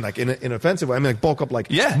 And I don't mean like in an offensive way. I mean like bulk up like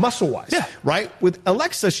muscle-wise. Yeah. Right? With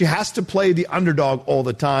Alexa, she has to play the underdog all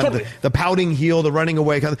the time. Totally. The pouting heel, the running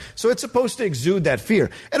away. So it's supposed to exude that fear.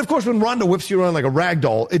 And of course, when Ronda whips you around like a rag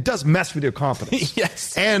doll, it does mess with your confidence.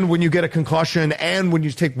 Yes. And when you get a concussion and when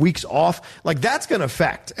you take weeks off, like that's going to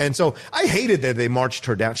affect. And so I hated that they marched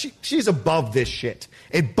her down. She's above this shit.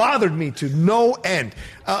 It bothered me to no end.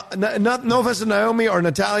 No offense to Naomi or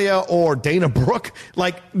Natalia or Dana Brooke.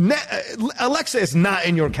 Like, Alexa is not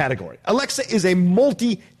in your category. Alexa is a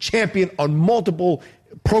multi-champion on multiple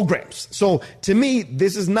programs. So to me,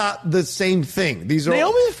 this is not the same thing. These are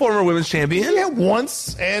Naomi's a former women's champion. Yeah,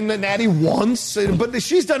 once, and Natty once, but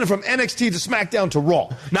she's done it from NXT to SmackDown to Raw.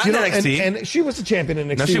 Not NXT. And she was a champion in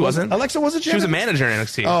NXT. No, she wasn't. Alexa was a champion. She was a manager in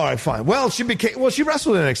NXT. All right, fine. Well, she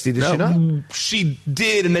wrestled in NXT, did she not? She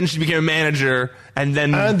did, and then she became a manager, and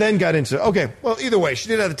then got into. Okay, well, either way, she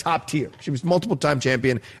did at the top tier. She was multiple-time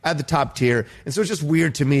champion at the top tier, and so it's just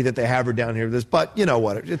weird to me that they have her down here with this. But you know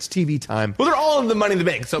what? It's TV time. Well, they're all in the Money in the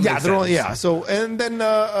Bank. So they're all, So and then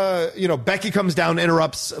Becky comes down,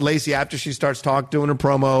 interrupts Lacey after she starts doing her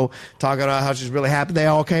promo, talking about how she's really happy they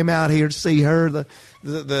all came out here to see her.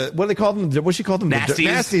 The what do they call them? What she called them?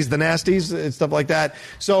 Nasties. The nasties and stuff like that.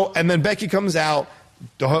 So and then Becky comes out.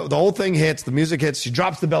 The whole thing hits, the music hits, she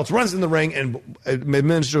drops the belts, runs in the ring, and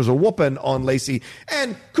administers a whooping on Lacey.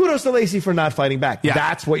 And kudos to Lacey for not fighting back. Yeah.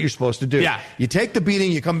 That's what you're supposed to do. Yeah. You take the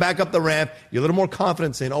beating, you come back up the ramp, you're a little more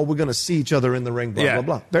confident saying, we're going to see each other in the ring, blah, blah,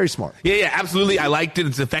 blah. Very smart. Yeah, absolutely. I liked it.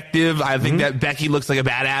 It's effective. I think that Becky looks like a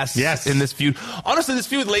badass in this feud. Honestly, this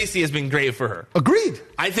feud with Lacey has been great for her. Agreed.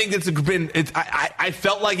 I think I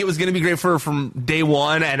felt like it was going to be great for her from day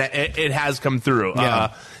one, and it has come through.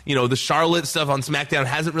 Yeah. The Charlotte stuff on SmackDown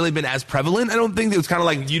hasn't really been as prevalent. I don't think it was kind of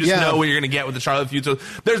like you just know what you're going to get with the Charlotte feud. So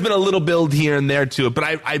there's been a little build here and there to it, but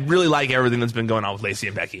I really like everything that's been going on with Lacey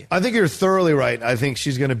and Becky. I think you're thoroughly right. I think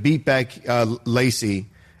she's going to beat Lacey.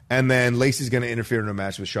 And then Lacey's going to interfere in a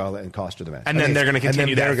match with Charlotte and cost her the match. And then they're going to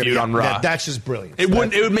continue that feud on Raw. That's just brilliant. It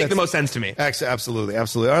would make the most sense to me. Absolutely. All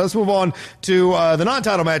right, let's move on to the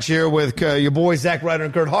non-title match here with your boys Zack Ryder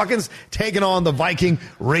and Kurt Hawkins taking on the Viking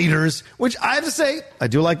Raiders, which I have to say, I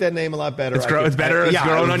do like that name a lot better. It's better. It's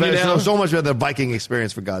growing on you now. So much better than the Viking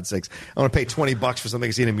experience, for God's sakes. I want to pay $20 for something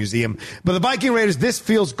I see in a museum. But the Viking Raiders, this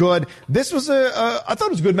feels good. This was I thought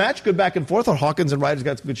it was a good match, good back and forth. I thought Hawkins and Ryder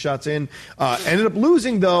got some good shots in. Ended up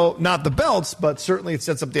losing, though, not the belt, but certainly it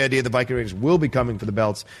sets up the idea the Viking Raiders will be coming for the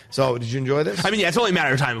belts. So, did you enjoy this? I mean, it's only a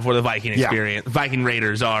matter of time before the Viking experience. Viking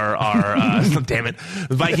Raiders are damn it.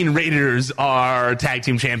 The Viking Raiders are tag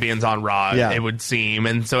team champions on Raw, it would seem.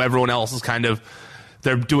 And so everyone else is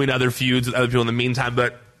they're doing other feuds with other people in the meantime,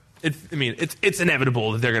 but it's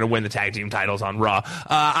inevitable that they're going to win the tag team titles on Raw.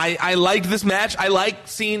 I liked this match. I liked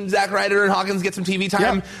seeing Zack Ryder and Hawkins get some TV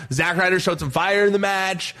time. Yeah. Zack Ryder showed some fire in the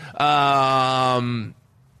match.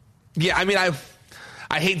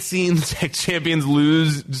 I hate seeing tag champions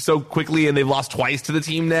lose so quickly, and they've lost twice to the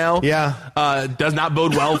team now. Yeah. Does not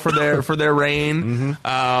bode well for their reign.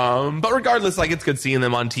 But regardless, like, it's good seeing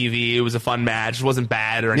them on TV. It was a fun match. It wasn't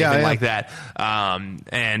bad or anything like that.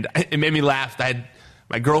 And it made me laugh. I had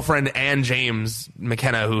my girlfriend and James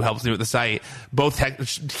McKenna, who helps me with the site, both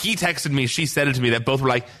he texted me. She said it to me that both were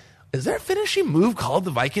like, is there a finishing move called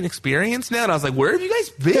the Viking Experience now? And I was like, where have you guys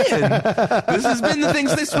been? This has been the thing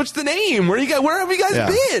since they switched the name. Where have you guys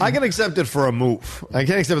been? I can accept it for a move. I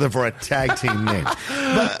can't accept it for a tag team name.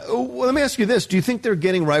 But let me ask you this. Do you think they're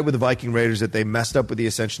getting right with the Viking Raiders that they messed up with the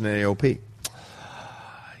Ascension and AOP?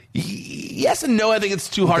 Yes and no. I think it's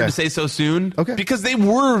too hard to say so soon. Okay. Because they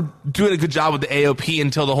were doing a good job with the AOP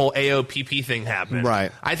until the whole AOPP thing happened.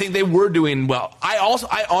 Right. I think they were doing well. I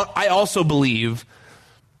also believe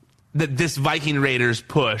that this Viking Raiders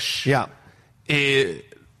push,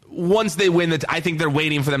 once they win I think they're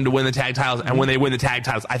waiting for them to win the tag titles, and when they win the tag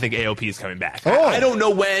titles, I think AOP is coming back. I don't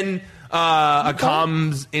know when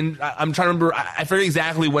comes in. I'm trying to remember. I forget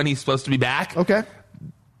exactly when he's supposed to be back. Okay,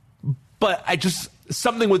 but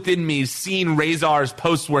something within me seeing Razor's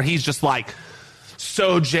posts where he's just like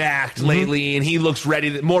so jacked lately, and he looks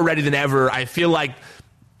more ready than ever. I feel like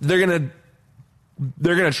they're gonna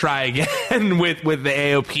try again with the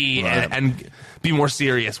AOP and be more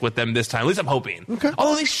serious with them this time. At least I'm hoping. Okay.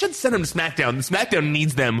 Although they should send them to SmackDown. SmackDown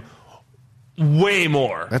needs them way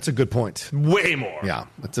more. That's a good point. Way more. Yeah,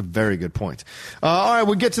 that's a very good point. All right,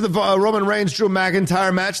 we'll get to the Roman Reigns, Drew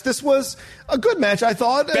McIntyre match. This was a good match, I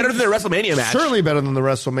thought. Better than the WrestleMania match. Certainly better than the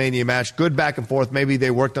WrestleMania match. Good back and forth. Maybe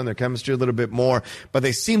they worked on their chemistry a little bit more, but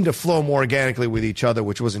they seemed to flow more organically with each other,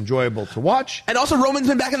 which was enjoyable to watch. And also, Roman's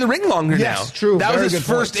been back in the ring longer now. Yes, true. That very was his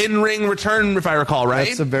first in-ring return, if I recall, right?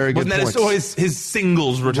 That's a very good point. Wasn't that his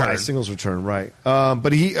singles return? Right, singles return, right.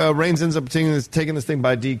 But Reigns ends up taking this thing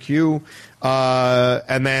by DQ.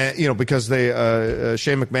 And then, because they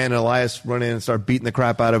Shane McMahon and Elias run in and start beating the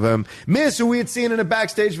crap out of him. Miz, who we had seen in a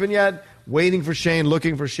backstage vignette, waiting for Shane,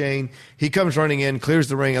 looking for Shane. He comes running in, clears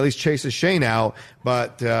the ring, at least chases Shane out,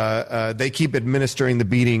 but they keep administering the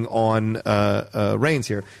beating on Reigns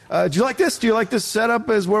here. Do you like this? Do you like this setup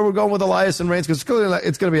as where we're going with Elias and Reigns? Because clearly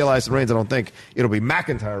it's going to be Elias and Reigns. I don't think it'll be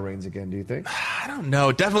McIntyre Reigns again, do you think? I don't know.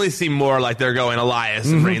 It definitely seemed more like they're going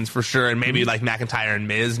Elias and Reigns for sure, and maybe like McIntyre and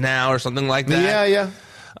Miz now or something like that. Yeah.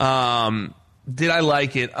 Did I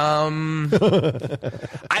like it?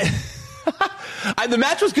 The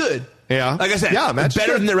match was good. Yeah. Like I said,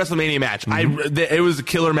 better than the WrestleMania match. It was a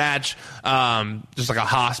killer match, just like a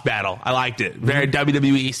Haas battle. I liked it. Very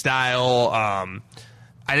WWE style.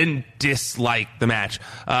 I didn't dislike the match.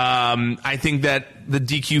 I think that the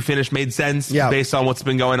DQ finish made sense based on what's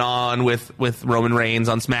been going on with Roman Reigns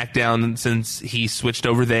on SmackDown since he switched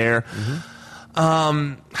over there.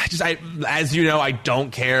 As you know, I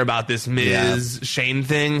don't care about this Miz Shane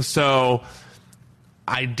thing, so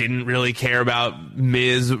I didn't really care about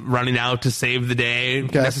Miz running out to save the day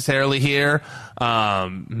necessarily here.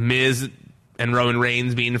 Miz and Roman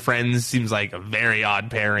Reigns being friends seems like a very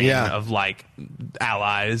odd pairing of like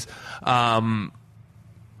allies.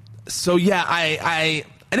 So yeah, I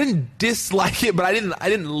didn't dislike it, but I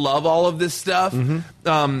didn't love all of this stuff.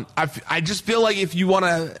 I just feel like if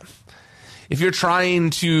you're trying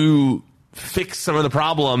to fix some of the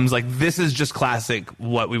problems, like this is just classic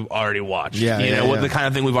what we've already watched. The kind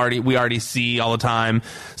of thing we already see all the time.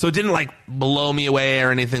 So it didn't like blow me away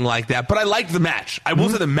or anything like that. But I liked the match. I will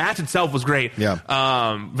say the match itself was great.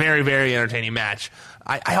 Yeah. Very, very entertaining match.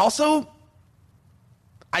 I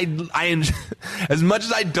as much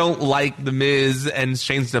as I don't like the Miz and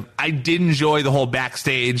Shane stuff, I did enjoy the whole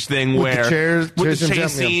backstage thing with the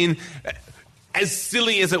chase scene. As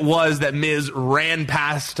silly as it was that Miz ran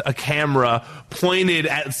past a camera, pointed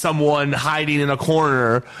at someone hiding in a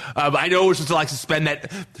corner, I know we're supposed to like suspend that.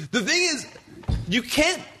 The thing is, you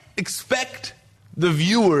can't expect the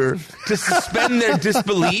viewer to suspend their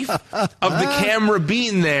disbelief of the camera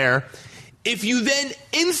being there if you then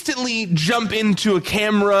instantly jump into a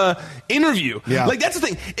camera interview. Yeah. Like, that's the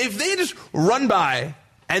thing. If they just run by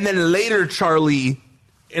and then later Charlie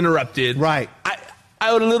interrupted, right?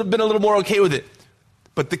 I would have been a little more okay with it.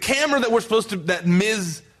 But the camera that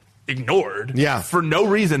Miz ignored for no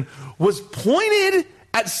reason was pointed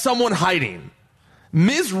at someone hiding.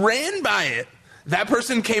 Miz ran by it. That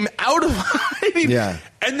person came out of hiding.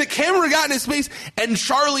 And the camera got in his face, and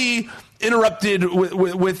Charlie interrupted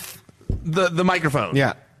with the microphone.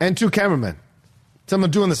 Yeah. And two cameramen. Someone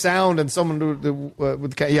doing the sound and someone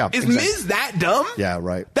with the Is Miz that dumb? Yeah,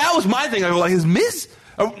 right. That was my thing. I go like, is Miz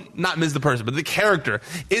Oh, not Miz the person, but the character.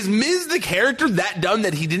 Is Miz the character that dumb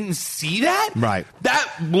that he didn't see that? Right.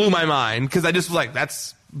 That blew my mind because I just was like,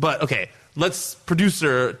 but okay, let's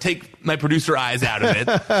take my producer eyes out of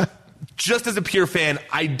it. Just as a pure fan,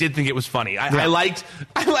 I did think it was funny. I liked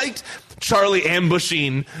Charlie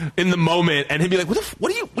ambushing in the moment and him be like,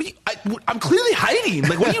 what are you I'm clearly hiding.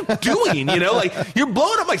 Like, what are you doing? You know, like, you're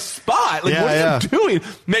blowing up my spot. Like, what are you doing?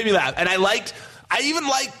 Made me laugh. And I even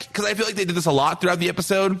liked, because I feel like they did this a lot throughout the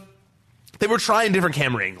episode, they were trying different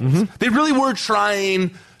camera angles. Mm-hmm. They really were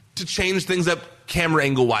trying to change things up camera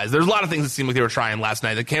angle wise. There's a lot of things that seemed like they were trying last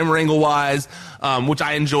night. The camera angle wise, which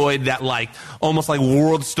I enjoyed, that like almost like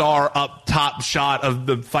world star up top shot of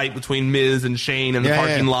the fight between Miz and Shane in the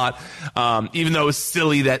parking lot. Even though it was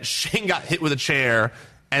silly that Shane got hit with a chair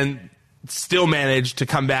and still managed to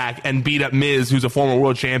come back and beat up Miz, who's a former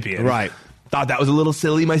world champion. Right. Thought that was a little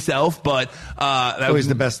silly myself, but he's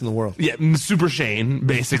the best in the world. Yeah, Super Shane,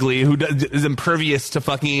 basically, who is impervious to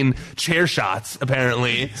fucking chair shots,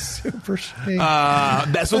 apparently. Super Shane. But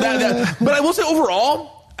I will say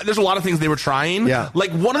overall, there's a lot of things they were trying. Yeah.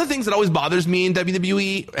 Like, one of the things that always bothers me in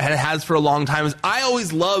WWE, and it has for a long time, is I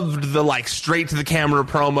always loved the like straight to the camera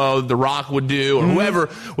promo The Rock would do, or whoever,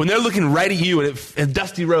 when they're looking right at you, and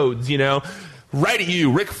Dusty Rhodes, you know. Right at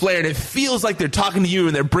you, Ric Flair, and it feels like they're talking to you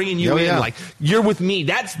and they're bringing you in, like, you're with me.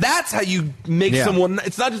 That's how you make someone.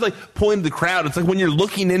 It's not just like pointing to the crowd. It's like when you're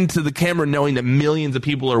looking into the camera knowing that millions of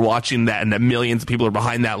people are watching that and that millions of people are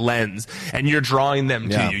behind that lens and you're drawing them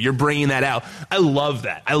to you. You're bringing that out. I love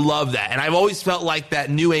that. And I've always felt like that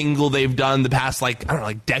new angle they've done the past, like, I don't know,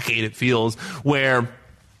 like decade it feels, where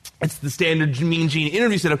it's the standard Mean Gene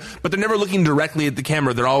interview setup, but they're never looking directly at the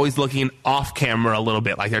camera. They're always looking off camera a little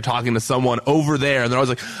bit, like they're talking to someone over there, and they're always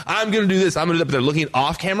like, I'm going to do this, I'm going to do that, but they're looking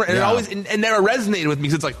off camera, and it always and never resonated with me,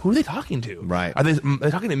 because it's like, who are they talking to? Right. Are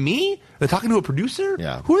they talking to me? Are they talking to a producer?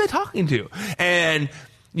 Yeah. Who are they talking to? And,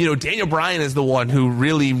 you know, Daniel Bryan is the one who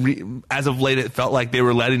really, as of late, it felt like they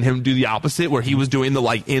were letting him do the opposite, where he was doing the,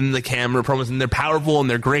 like, in the camera promos, and they're powerful and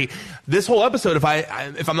they're great. This whole episode,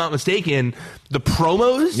 if I'm not mistaken, the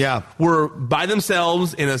promos were by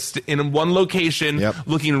themselves in one location,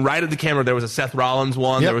 looking right at the camera. There was a Seth Rollins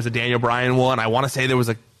one, there was a Daniel Bryan one. I want to say there was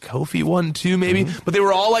a Kofi one too, maybe, but they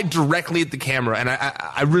were all like directly at the camera, and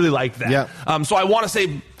I really liked that. So I want to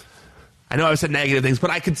say, I know I said negative things, but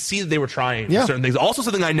I could see that they were trying certain things. Also,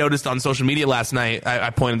 something I noticed on social media last night, I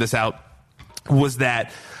pointed this out, was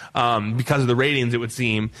that because of the ratings, it would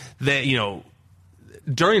seem that, you know,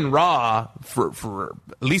 during Raw for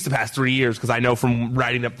at least the past 3 years, because I know from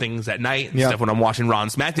writing up things at night and stuff when I'm watching Raw and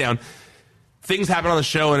SmackDown, things happen on the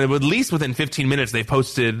show, and at least within 15 minutes, they've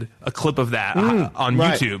posted a clip of that on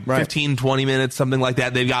YouTube. 15, 20 minutes, something like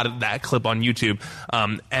that. They've got that clip on YouTube.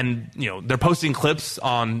 And, you know, they're posting clips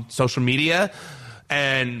on social media.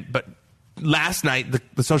 But last night,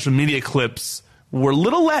 the social media clips were a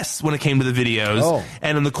little less when it came to the videos.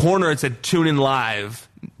 And in the corner, it said, tune in live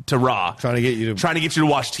to Raw. Trying to get you to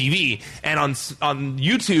watch TV. And on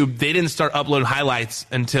YouTube, they didn't start uploading highlights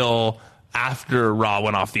until after Raw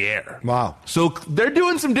went off the air. Wow. So they're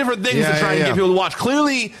doing some different things to try and get people to watch.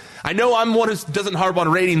 Clearly, I know I'm one who doesn't harp on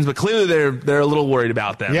ratings, but clearly they're a little worried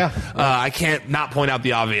about them. I can't not point out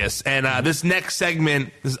the obvious. And this next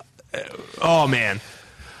segment is, oh man.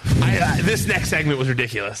 This next segment was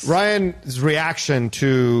ridiculous. Ryan's reaction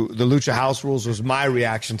to the Lucha House Rules was my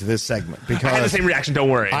reaction to this segment. Because I had the same reaction, don't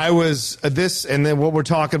worry. I was and then what we're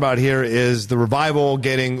talking about here is the Revival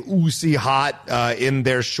getting Usi hot in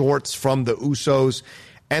their shorts from the Usos,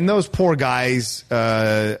 and those poor guys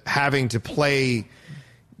having to play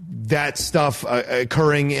that stuff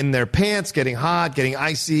occurring in their pants, getting hot, getting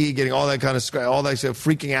icy, getting all that kind of all that stuff,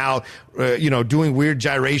 freaking out, doing weird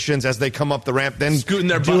gyrations as they come up the ramp, then scooting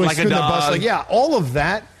their butt like a dog. All of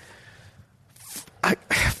that.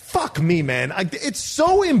 Fuck me, man. It's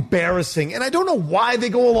so embarrassing, and I don't know why they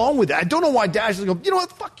go along with it. I don't know why Dashley go, you know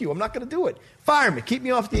what, fuck you, I'm not going to do it. Fire me. Keep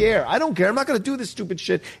me off the air. I don't care. I'm not going to do this stupid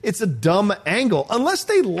shit. It's a dumb angle. Unless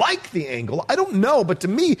they like the angle. I don't know. But to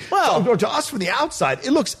me, or to us from the outside,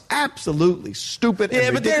 it looks absolutely stupid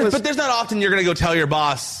and ridiculous. But there's not often you're going to go tell your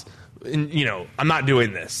boss, I'm not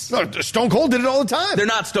doing this. No, Stone Cold did it all the time. They're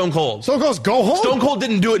not Stone Cold. Stone Cold's go home. Stone Cold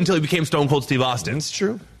didn't do it until he became Stone Cold Steve Austin. That's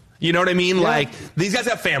true. You know what I mean? Yeah. Like, these guys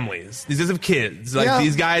have families. These guys have kids. Like,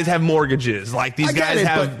 these guys have mortgages. Like, these guys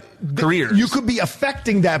have careers. You could be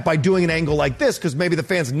affecting that by doing an angle like this, because maybe the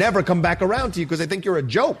fans never come back around to you because they think you're a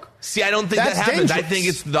joke. See, I don't think that happens. Dangerous. I think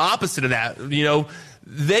it's the opposite of that.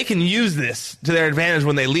 They can use this to their advantage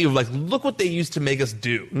when they leave. Like, look what they used to make us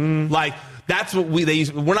do. Like, That's what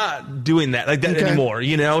we're not doing that anymore,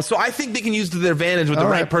 you know? So I think they can use it to their advantage with the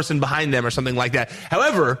right person behind them or something like that.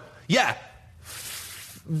 However, yeah,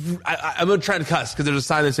 I'm going to try to cuss because there's a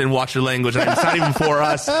sign that said watch your language. And it's not even for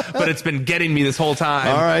us, but it's been getting me this whole time.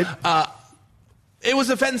 All right. It was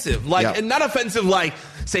offensive. And not offensive like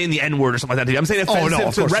saying the N-word or something like that. I'm saying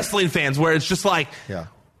offensive to wrestling fans where it's just like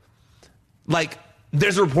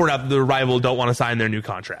there's a report out that the rival don't want to sign their new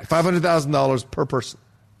contract. $500,000 per person.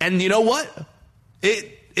 And you know what?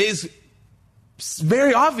 It is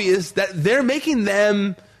very obvious that they're making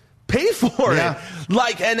them pay for it.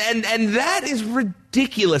 And that is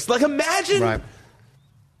ridiculous. Like, imagine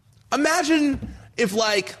if,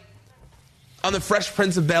 like, on the Fresh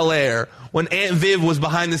Prince of Bel-Air, when Aunt Viv was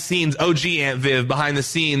behind the scenes, OG Aunt Viv behind the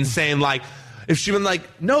scenes, saying, like, if she been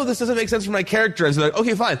like, no, this doesn't make sense for my character, and so like,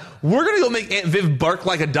 okay, fine, we're gonna go make Aunt Viv bark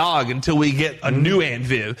like a dog until we get a new Aunt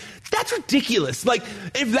Viv. That's ridiculous. Like,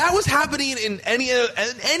 if that was happening in any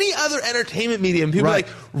other entertainment medium, people are like,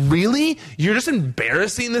 really? You're just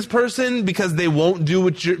embarrassing this person because they won't do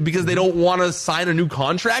because they don't want to sign a new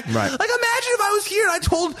contract? Like, imagine if I was here and I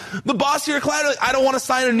told the boss here at Collider, like, I don't want to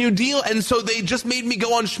sign a new deal, and so they just made me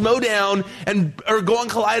go on Schmodown or go on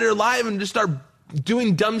Collider Live and just start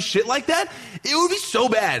doing dumb shit like that. It would be so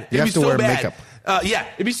bad. You have to wear makeup.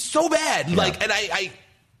 It'd be so bad. Yeah. Like, and I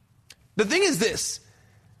the thing is this.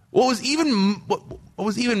 What was even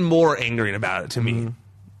more angering about it to me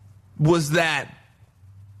was that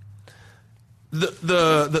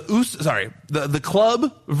the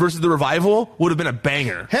club versus the Revival would have been a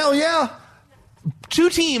banger. Hell yeah. Two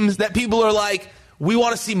teams that people are like, we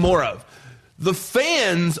want to see more of. The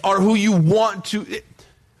fans are who you want to.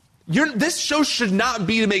 This show should not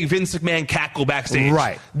be to make Vince McMahon cackle backstage.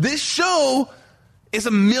 Right. This show is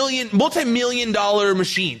a multi-million-dollar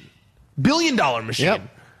machine. Billion-dollar machine. Yep.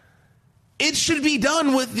 It should be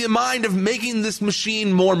done with the mind of making this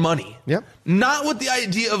machine more money. Yep. Not with the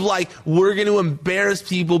idea of, like, we're going to embarrass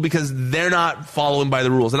people because they're not following by the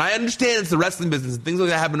rules. And I understand it's the wrestling business and things like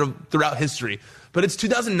that happen throughout history. But it's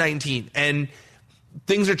 2019, and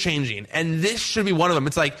things are changing. And this should be one of them.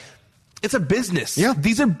 It's like, it's a business. Yeah.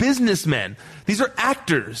 These are businessmen. These are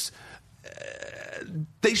actors.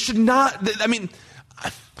 They should not. I mean.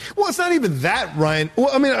 Well, it's not even that, Ryan. Well,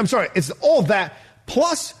 I mean, I'm sorry. It's all that.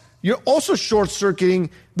 Plus, you're also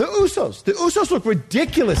short-circuiting the Usos. The Usos look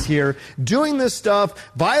ridiculous here, doing this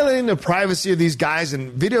stuff, violating the privacy of these guys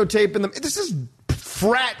and videotaping them. This is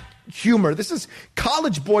frat humor. This is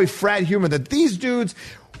college boy frat humor that these dudes...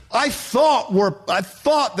 I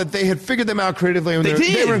thought that they had figured them out creatively. I mean,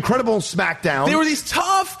 they were incredible on SmackDown. They were these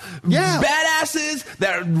tough badasses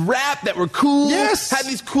that rap, that were cool. Yes. Had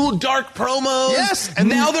these cool dark promos. Yes. And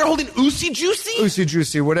now they're holding Usi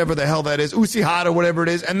Juicy, whatever the hell that is, Usi Hot or whatever it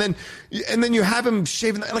is. And then you have him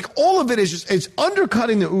shaving. Like, all of it is just, it's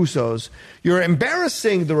undercutting the Usos. You're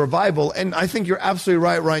embarrassing the Revival. And I think you're absolutely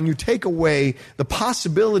right, Ryan. You take away the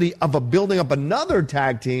possibility of building up another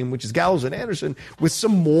tag team, which is Gallows and Anderson, with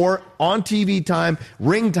some more on TV time,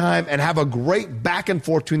 ring time, and have a great back and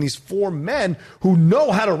forth between these four men who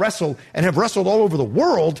know how to wrestle and have wrestled all over the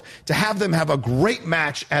world, to have them have a great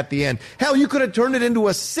match at the end. Hell, you could have turned it into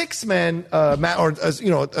a six-man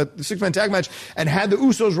a six-man tag match and had the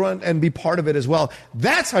Usos run and be part of it as well.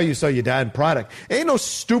 That's how you sell your dad product. Ain't no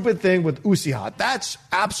stupid thing with Usi Hot. That's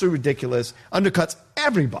absolutely ridiculous. Undercuts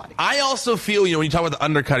everybody. I also feel, when you talk about the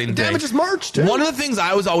undercutting thing, damages merch too. One of the things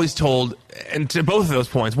I was always told, and to both of those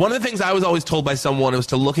points, one of the things I was always told by someone was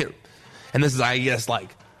to look at, and this is, I guess,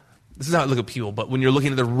 like, this is how I look at people, but when you're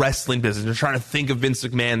looking at the wrestling business, you're trying to think of Vince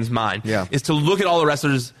McMahon's mind, is to look at all the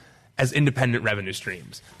wrestlers as independent revenue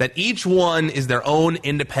streams. That each one is their own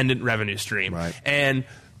independent revenue stream. Right. And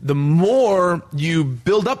the more you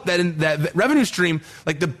build up that revenue stream,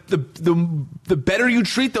 like the better you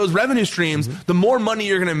treat those revenue streams, the more money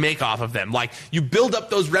you're going to make off of them. Like, you build up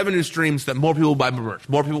those revenue streams so that more people buy merch,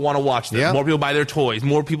 more people want to watch them, more people buy their toys,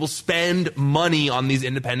 more people spend money on these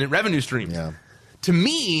independent revenue streams. Yeah. To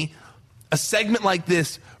me, a segment like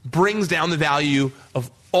this brings down the value of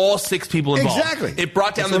all six people involved. Exactly. It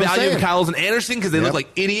brought down the value of Gallows and Anderson because they look like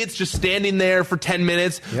idiots just standing there for 10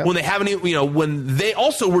 minutes when they haven't even, when they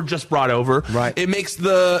also were just brought over. Right. It makes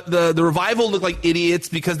the Revival look like idiots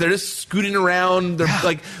because they're just scooting around. They're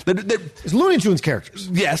like, it's Looney Tunes characters.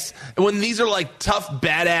 Yes. When these are like tough,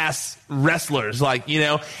 badass wrestlers, like,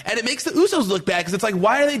 and it makes the Usos look bad because it's like,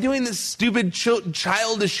 why are they doing this stupid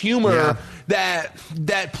childish humor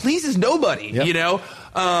that pleases nobody,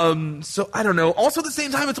 So I don't know. Also, at the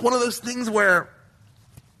same time, it's one of those things where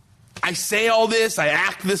I say all this, I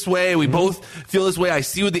act this way, we both feel this way, I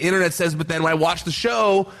see what the internet says, but then when I watch the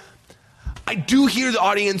show, I do hear the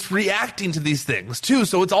audience reacting to these things too.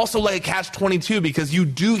 So it's also like a catch-22 because you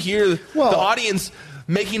do hear the audience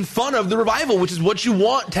making fun of the revival, which is what you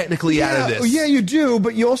want technically out of this. Yeah, you do,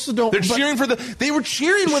 but you also don't. They're cheering for they were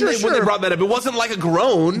cheering when they brought that up. It wasn't like a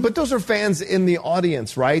groan. But those are fans in the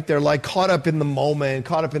audience, right? They're like caught up in the moment,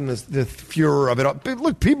 caught up in the furor of it.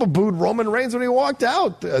 Look, people booed Roman Reigns when he walked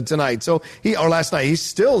out tonight. So last night. He's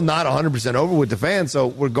still not 100% over with the fans.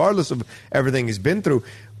 So regardless of everything he's been through.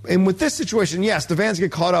 And with this situation, yes, the fans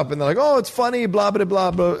get caught up and they're like, oh, it's funny, blah, blah, blah,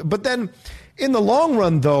 blah. But then in the long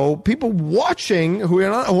run, though, people watching who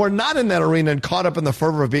are not in that arena and caught up in the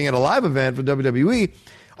fervor of being at a live event for WWE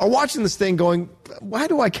are watching this thing going, why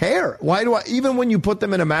do I care? Even when you put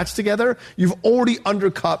them in a match together, you've already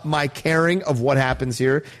undercut my caring of what happens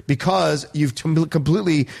here because you've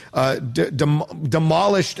completely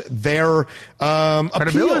demolished their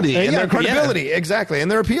credibility. And their credibility, exactly,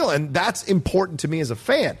 and their appeal. And that's important to me as a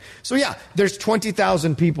fan. So, yeah, there's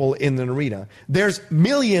 20,000 people in an arena. There's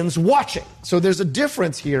millions watching. So there's a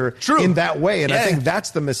difference here in that way. And I think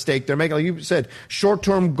that's the mistake they're making. Like you said,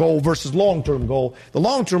 short-term goal versus long-term goal. The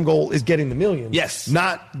long-term goal is getting the millions. Yes.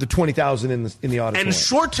 Not the 20,000 in the auditorium. And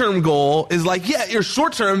short-term goal is like, your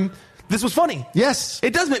short-term, this was funny. Yes.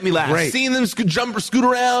 It does make me laugh. Great. Seeing them scoot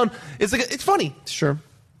around, it's funny. Sure.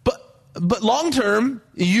 But long-term,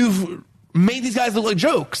 you've made these guys look like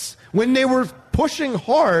jokes. When they were pushing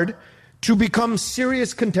hard to become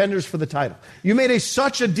serious contenders for the title. You made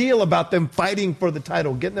such a deal about them fighting for the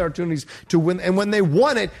title, getting their opportunities to win. And when they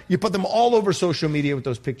won it, you put them all over social media with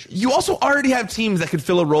those pictures. You also already have teams that could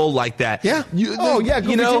fill a role like that. Yeah.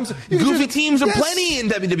 Goofy teams are plenty in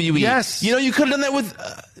WWE. Yes. You could have done that with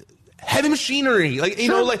Heavy Machinery. I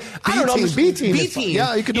don't know. B team.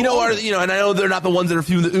 Yeah, you could do and I know they're not the ones that are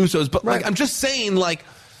feuding the Usos, but I'm just saying,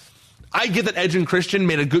 I get that Edge and Christian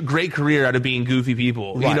made a great career out of being goofy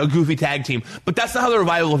people, goofy tag team. But that's not how the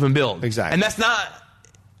Revival have been built. Exactly. And that's not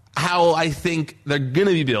how I think they're going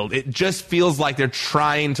to be built. It just feels like they're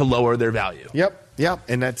trying to lower their value. Yep.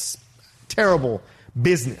 And that's terrible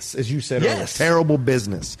business, as you said earlier. Yes. Terrible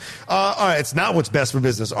business. All right, it's not what's best for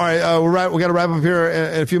business. All right, we got to wrap up here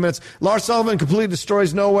in a few minutes. Lars Sullivan completely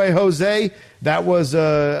destroys No Way Jose. That was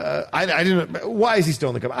I didn't. Why is he still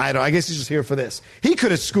in the company? I don't know. I guess he's just here for this. He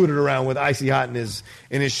could have scooted around with Icy Hot in his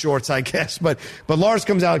shorts, I guess. But Lars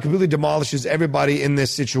comes out and completely demolishes everybody in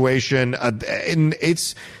this situation. And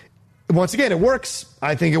it's once again, it works.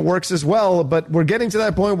 I think it works as well. But we're getting to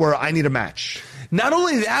that point where I need a match. Not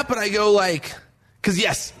only that, but I go because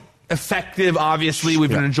yes, effective. Obviously,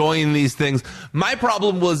 we've been enjoying these things. My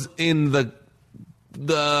problem was in the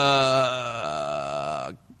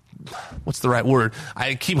what's the right word?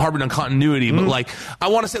 I keep harping on continuity, but I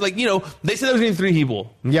want to say they said there was going to be 3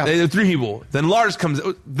 people. Yeah, there were 3 people. Then Lars comes.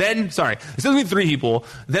 They said there was going to be 3 people.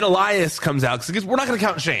 Then Elias comes out because we're not going to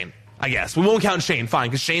count Shane. I guess we won't count Shane. Fine,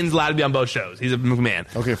 because Shane's allowed to be on both shows. He's a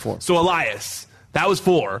McMahon. Okay, 4. So Elias, that was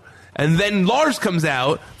 4. And then Lars comes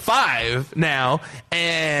out, 5 now,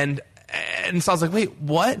 and so I was like, wait,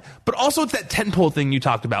 what? But also it's that tentpole thing you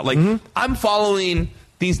talked about. I'm following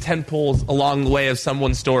these tentpoles along the way of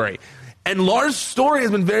someone's story. And Lars' story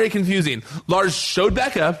has been very confusing. Lars showed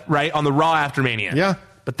back up, right, on the Raw after Mania. Yeah.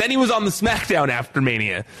 But then he was on the SmackDown after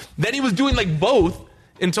Mania. Then he was doing both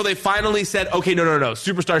until they finally said, okay, no,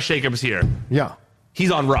 Superstar Shakeup is here. Yeah.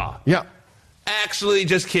 He's on Raw. Yeah. Actually,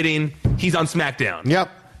 just kidding. He's on SmackDown. Yep.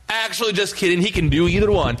 Actually, just kidding. He can do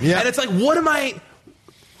either one. Yeah. And it's what am I?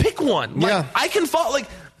 Pick one. I can fall.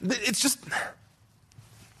 It's just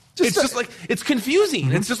it's confusing.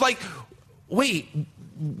 Mm-hmm. It's just wait,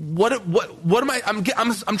 what am I?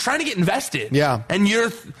 I'm trying to get invested. Yeah. And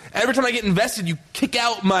every time I get invested, you kick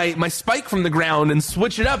out my spike from the ground and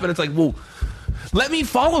switch it up, and it's well, let me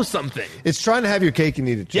follow something. It's trying to have your cake and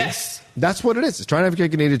eat it too. Yes. That's what it is. It's trying to have your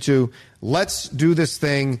cake and eat it too. Let's do this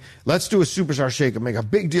thing. Let's do a Superstar Shakeup. Make a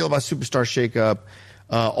big deal about Superstar Shakeup.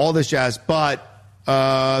 All this jazz. But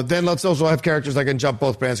then let's also have characters that can jump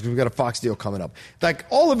both brands because we've got a Fox deal coming up.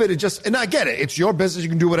 All of it is just, and I get it. It's your business. You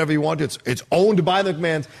can do whatever you want to. It's owned by the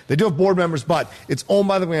McMahons. They do have board members, but it's owned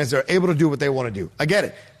by the McMahons. They're able to do what they want to do. I get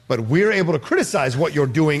it. But we're able to criticize what you're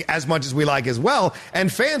doing as much as we like as well,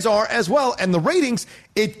 and fans are as well. And the ratings,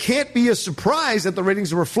 it can't be a surprise that the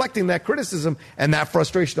ratings are reflecting that criticism and that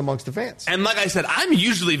frustration amongst the fans. And like I said, I'm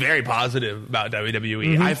usually very positive about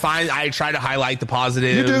WWE. Mm-hmm. I try to highlight the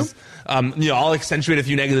positives. You do. I'll accentuate a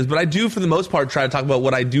few negatives, but I do, for the most part, try to talk about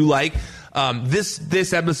what I do like.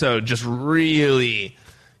 This episode just really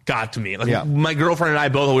got to me. My girlfriend and I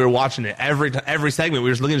both, we were watching it every segment. We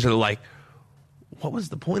were just looking at each other what was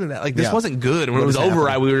the point of that? This wasn't good. And when it was over,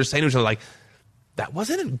 we were just saying to each other, that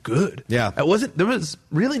wasn't good. Yeah. There was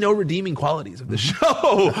really no redeeming qualities of the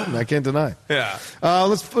show. I can't deny. Yeah.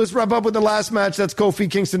 Let's wrap up with the last match. That's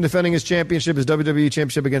Kofi Kingston defending his championship, his WWE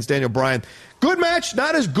championship against Daniel Bryan. Good match.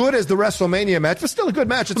 Not as good as the WrestleMania match, but still a good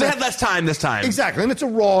match. They had less time this time. Exactly. And it's a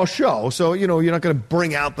Raw show. So, you're not going to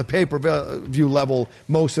bring out the pay-per-view level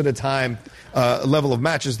most of the time, level of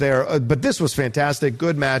matches there. But this was fantastic.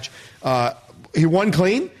 Good match. He won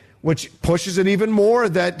clean, which pushes it even more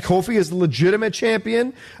that Kofi is the legitimate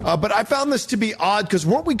champion. But I found this to be odd because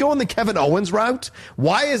weren't we going the Kevin Owens route?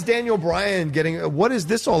 Why is Daniel Bryan what is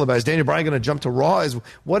this all about? Is Daniel Bryan going to jump to Raw?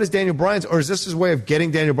 What is Daniel Bryan's, or is this his way of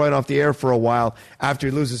getting Daniel Bryan off the air for a while after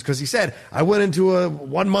he loses? Because he said, I went into a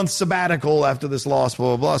 1-month sabbatical after this loss,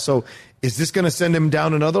 blah, blah, blah. So is this going to send him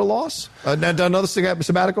down another loss? Another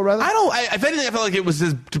sabbatical, rather? If anything, I felt like it was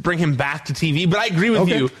to bring him back to TV, but I agree with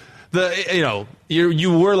you.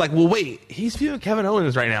 You were like, well, wait, he's feuding Kevin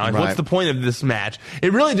Owens right now. Like, what's the point of this match?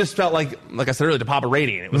 It really just felt like I said earlier, to pop a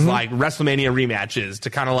rating. It was like WrestleMania rematches to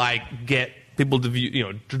kind of like get people to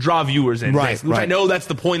view, to draw viewers in. Which I know that's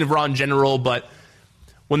the point of Raw in general, but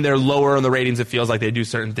when they're lower on the ratings, it feels like they do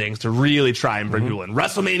certain things to really try and bring people in.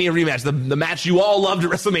 WrestleMania rematch, the match you all loved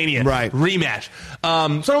at WrestleMania. Rematch. So I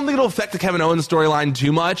don't think it'll affect the Kevin Owens storyline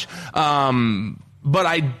too much. But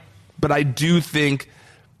I do think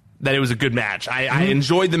that it was a good match. I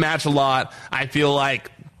enjoyed the match a lot. I feel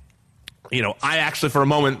like, I actually, for a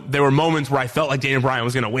moment, there were moments where I felt like Daniel Bryan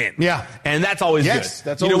was going to win. Yeah. And that's always good.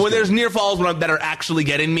 That's always when good. there's near falls that are actually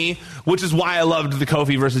getting me, which is why I loved the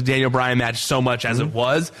Kofi versus Daniel Bryan match so much as it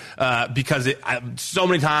was, because so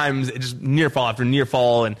many times it just near fall after near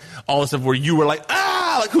fall and all the stuff where you were like,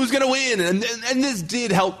 who's going to win? And this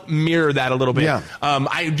did help mirror that a little bit. Yeah.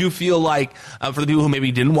 I do feel like for the people who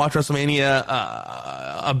maybe didn't watch WrestleMania,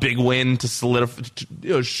 a big win to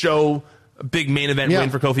solidify, show a big main event win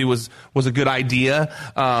for Kofi was a good idea.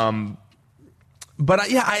 But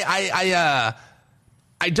I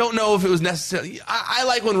don't know if it was necessary. I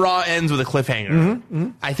like when Raw ends with a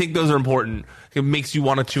cliffhanger. I think those are important. It makes you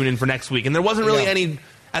want to tune in for next week. And there wasn't really any,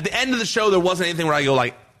 at the end of the show, there wasn't anything where I go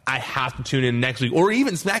like, I have to tune in next week, or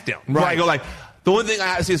even SmackDown. Where I go like, the one thing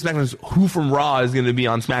I see at SmackDown is who from Raw is going to be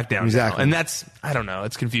on SmackDown. Exactly. Now. And that's, I don't know,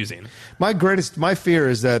 it's confusing. My fear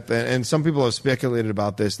is that, and some people have speculated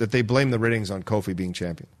about this, that they blame the ratings on Kofi being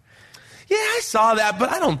champion. Yeah, I saw that, but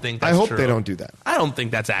I don't think that's true. I hope true. they don't do that. I don't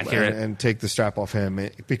think that's accurate. And take the strap off him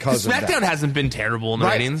because of that. SmackDown hasn't been terrible in the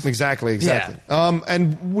ratings. Exactly. Yeah.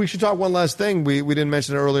 And we should talk one last thing. We didn't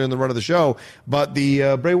mention it earlier in the run of the show, but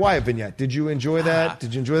the Bray Wyatt vignette. Did you enjoy that?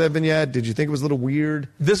 Did you enjoy that vignette? Did you think it was a little weird?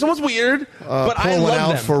 This one was weird, but I love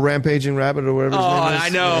out them. for Rampaging Rabbit or whatever his name is. I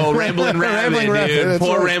know. Rambling Rabbit, dude.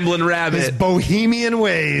 Poor Rambling Rabbit. His bohemian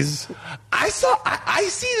ways. I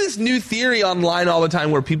see this new theory online all the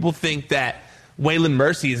time where people think that Waylon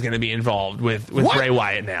Mercy is going to be involved with Bray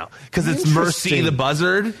Wyatt now because it's Mercy the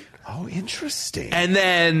Buzzard. Oh, interesting. And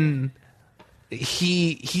then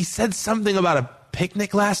he said something about a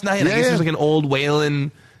picnic last night. And I guess there's like an old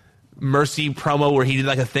Waylon Mercy promo where he did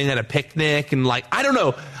like a thing at a picnic and like I don't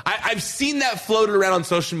know. I've seen that floated around on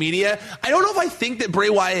social media. I don't know if I think that Bray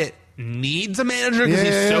Wyatt needs a manager because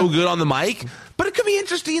he's so good on the mic, but it could be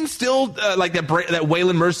interesting still. Like that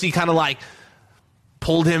Waylon Mercy kind of like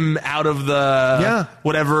pulled him out of the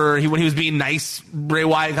whatever when he was being nice. Bray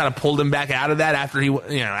Wyatt kind of pulled him back out of that after he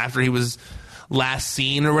was last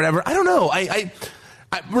seen or whatever. I don't know. I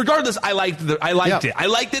regardless, I liked it. I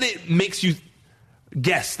liked that it makes you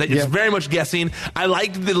guess that it's very much guessing. I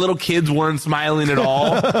liked that the little kids weren't smiling at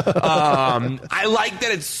all. I like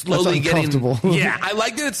that it's slowly getting I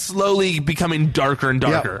like that it's slowly becoming darker and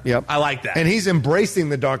darker. Yep. I like that. And he's embracing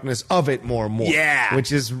the darkness of it more and more. Yeah.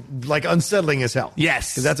 Which is like unsettling as hell.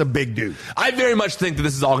 Yes. Because that's a big dude. I very much think that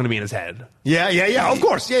this is all going to be in his head. Yeah. Of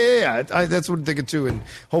course. Yeah. That's what I'm thinking too. And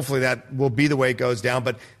hopefully that will be the way it goes down.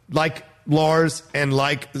 But like Lars and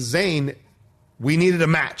like Zane, we needed a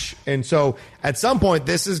match. And so at some point,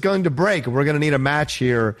 this is going to break. We're going to need a match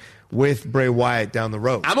here with Bray Wyatt down the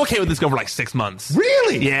road. I'm okay with this going for like 6 months.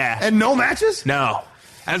 Really? Yeah. And no matches? No.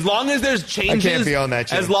 As long as there's changes. I can't be on that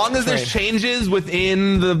chain. As long as there's changes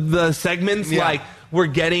within the segments, like we're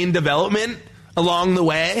getting development along the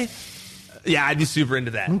way. Yeah, I'd be super into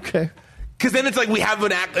that. Okay. Because then it's like we have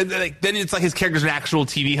then it's like his character's an actual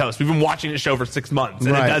TV host. We've been watching the show for 6 months,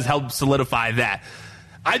 and it does help solidify that.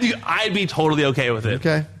 I'd be totally okay with it.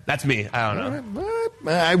 Okay. That's me. I don't know. All right.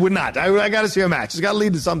 I would not. I got to see a match. It's got to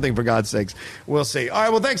lead to something, for God's sakes. We'll see. All right,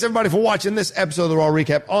 well, thanks, everybody, for watching this episode of the Raw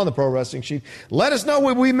Recap on the Pro Wrestling Sheet. Let us know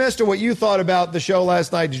what we missed or what you thought about the show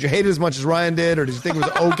last night. Did you hate it as much as Ryan did, or did you think it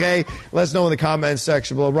was okay? Let us know in the comments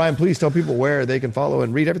section below. Ryan, please tell people where they can follow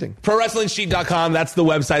and read everything. ProWrestlingSheet.com. That's the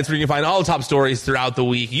website where you can find all the top stories throughout the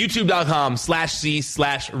week.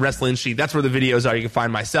 YouTube.com/C/Wrestling Sheet. That's where the videos are. You can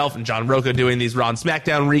find myself and John Roca doing these Raw and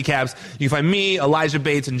SmackDown recaps. You can find me, Elijah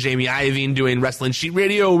Bates, and Jamie Iovine doing Wrestling Sheet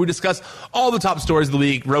Radio, where we discuss all the top stories of the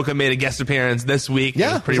week. Roca made a guest appearance this week. Yeah,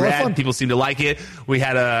 it was pretty rad. People seem to like it. We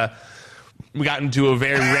got into a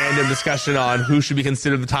very random discussion on who should be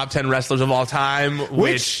considered the top 10 wrestlers of all time,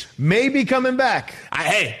 which may be coming back.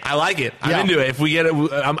 I like it. I'm into it. If we get it,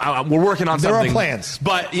 we're working on something. There are plans.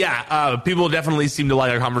 But yeah, people definitely seem to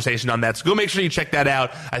like our conversation on that. So go make sure you check that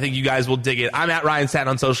out. I think you guys will dig it. I'm at Ryan Satin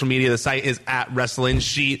on social media. The site is at Wrestling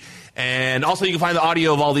Sheet. And also, you can find the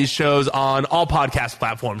audio of all these shows on all podcast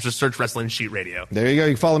platforms. Just search Wrestling Sheet Radio. There you go.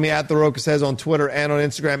 You can follow me at The Roca Says on Twitter and on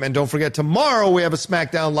Instagram. And don't forget, tomorrow we have a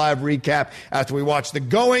SmackDown Live recap after we watch the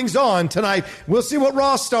goings-on tonight. We'll see what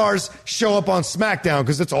Raw stars show up on SmackDown,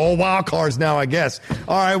 because it's all wild cards now, I guess.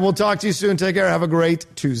 All right, we'll talk to you soon. Take care. Have a great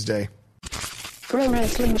Tuesday.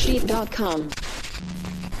 ProWrestlingSheet.com.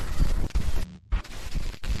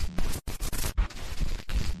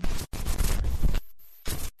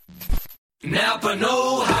 Napa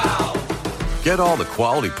know-how. Get all the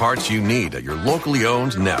quality parts you need at your locally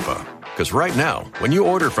owned Napa. Because right now, when you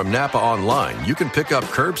order from Napa online, you can pick up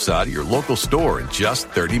curbside at your local store in just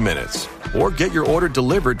 30 minutes. Or get your order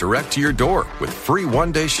delivered direct to your door with free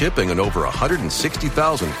one-day shipping on over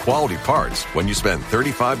 160,000 quality parts when you spend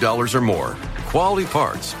 $35 or more. Quality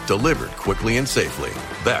parts delivered quickly and safely.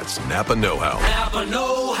 That's Napa know-how. Napa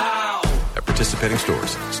know-how. At participating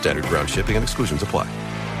stores, standard ground shipping and exclusions apply.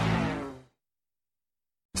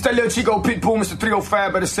 It's that little Chico Pitbull, Mr.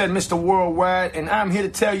 305, better said Mr. Worldwide, and I'm here to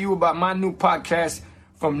tell you about my new podcast,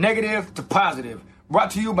 From Negative to Positive,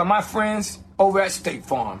 brought to you by my friends over at State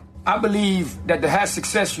Farm. I believe that to have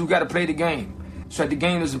success, you got to play the game, so that the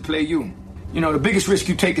game doesn't play you. You know, the biggest risk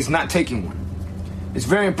you take is not taking one. It's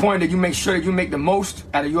very important that you make sure that you make the most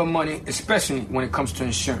out of your money, especially when it comes to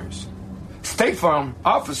insurance. State Farm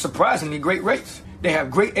offers surprisingly great rates. They have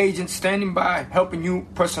great agents standing by helping you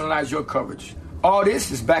personalize your coverage. All this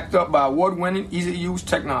is backed up by award-winning, easy-to-use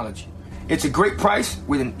technology. It's a great price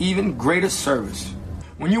with an even greater service.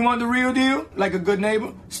 When you want the real deal, like a good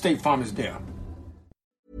neighbor, State Farm is there.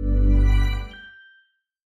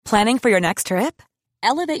 Planning for your next trip?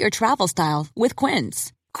 Elevate your travel style with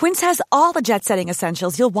Quince. Quince has all the jet-setting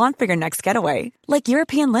essentials you'll want for your next getaway, like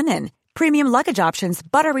European linen, premium luggage options,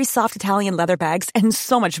 buttery soft Italian leather bags, and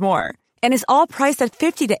so much more. And is all priced at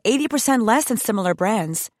 50 to 80% less than similar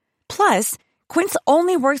brands. Plus, Quince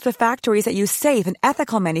only works with factories that use safe and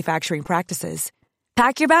ethical manufacturing practices.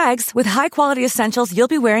 Pack your bags with high-quality essentials you'll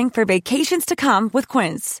be wearing for vacations to come with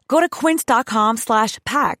Quince. Go to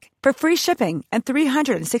quince.com/pack for free shipping and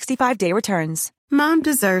 365-day returns. Mom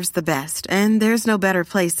deserves the best, and there's no better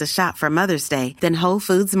place to shop for Mother's Day than Whole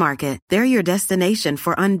Foods Market. They're your destination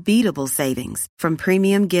for unbeatable savings, from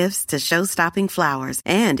premium gifts to show-stopping flowers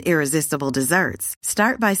and irresistible desserts.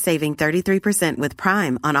 Start by saving 33% with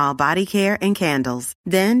Prime on all body care and candles.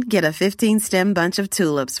 Then get a 15-stem bunch of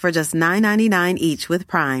tulips for just $9.99 each with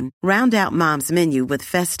Prime. Round out Mom's menu with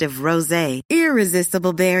festive rosé,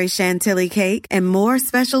 irresistible berry chantilly cake, and more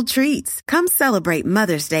special treats. Come celebrate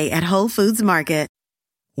Mother's Day at Whole Foods Market.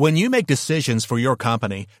 When you make decisions for your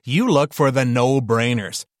company, you look for the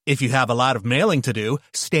no-brainers. If you have a lot of mailing to do,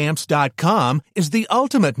 Stamps.com is the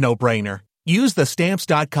ultimate no-brainer. Use the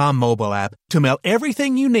Stamps.com mobile app to mail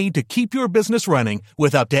everything you need to keep your business running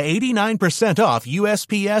with up to 89% off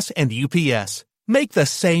USPS and UPS. Make the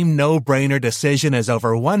same no-brainer decision as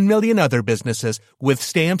over 1 million other businesses with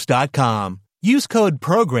Stamps.com. Use code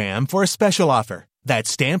PROGRAM for a special offer. That's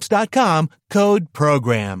Stamps.com, code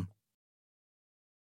PROGRAM.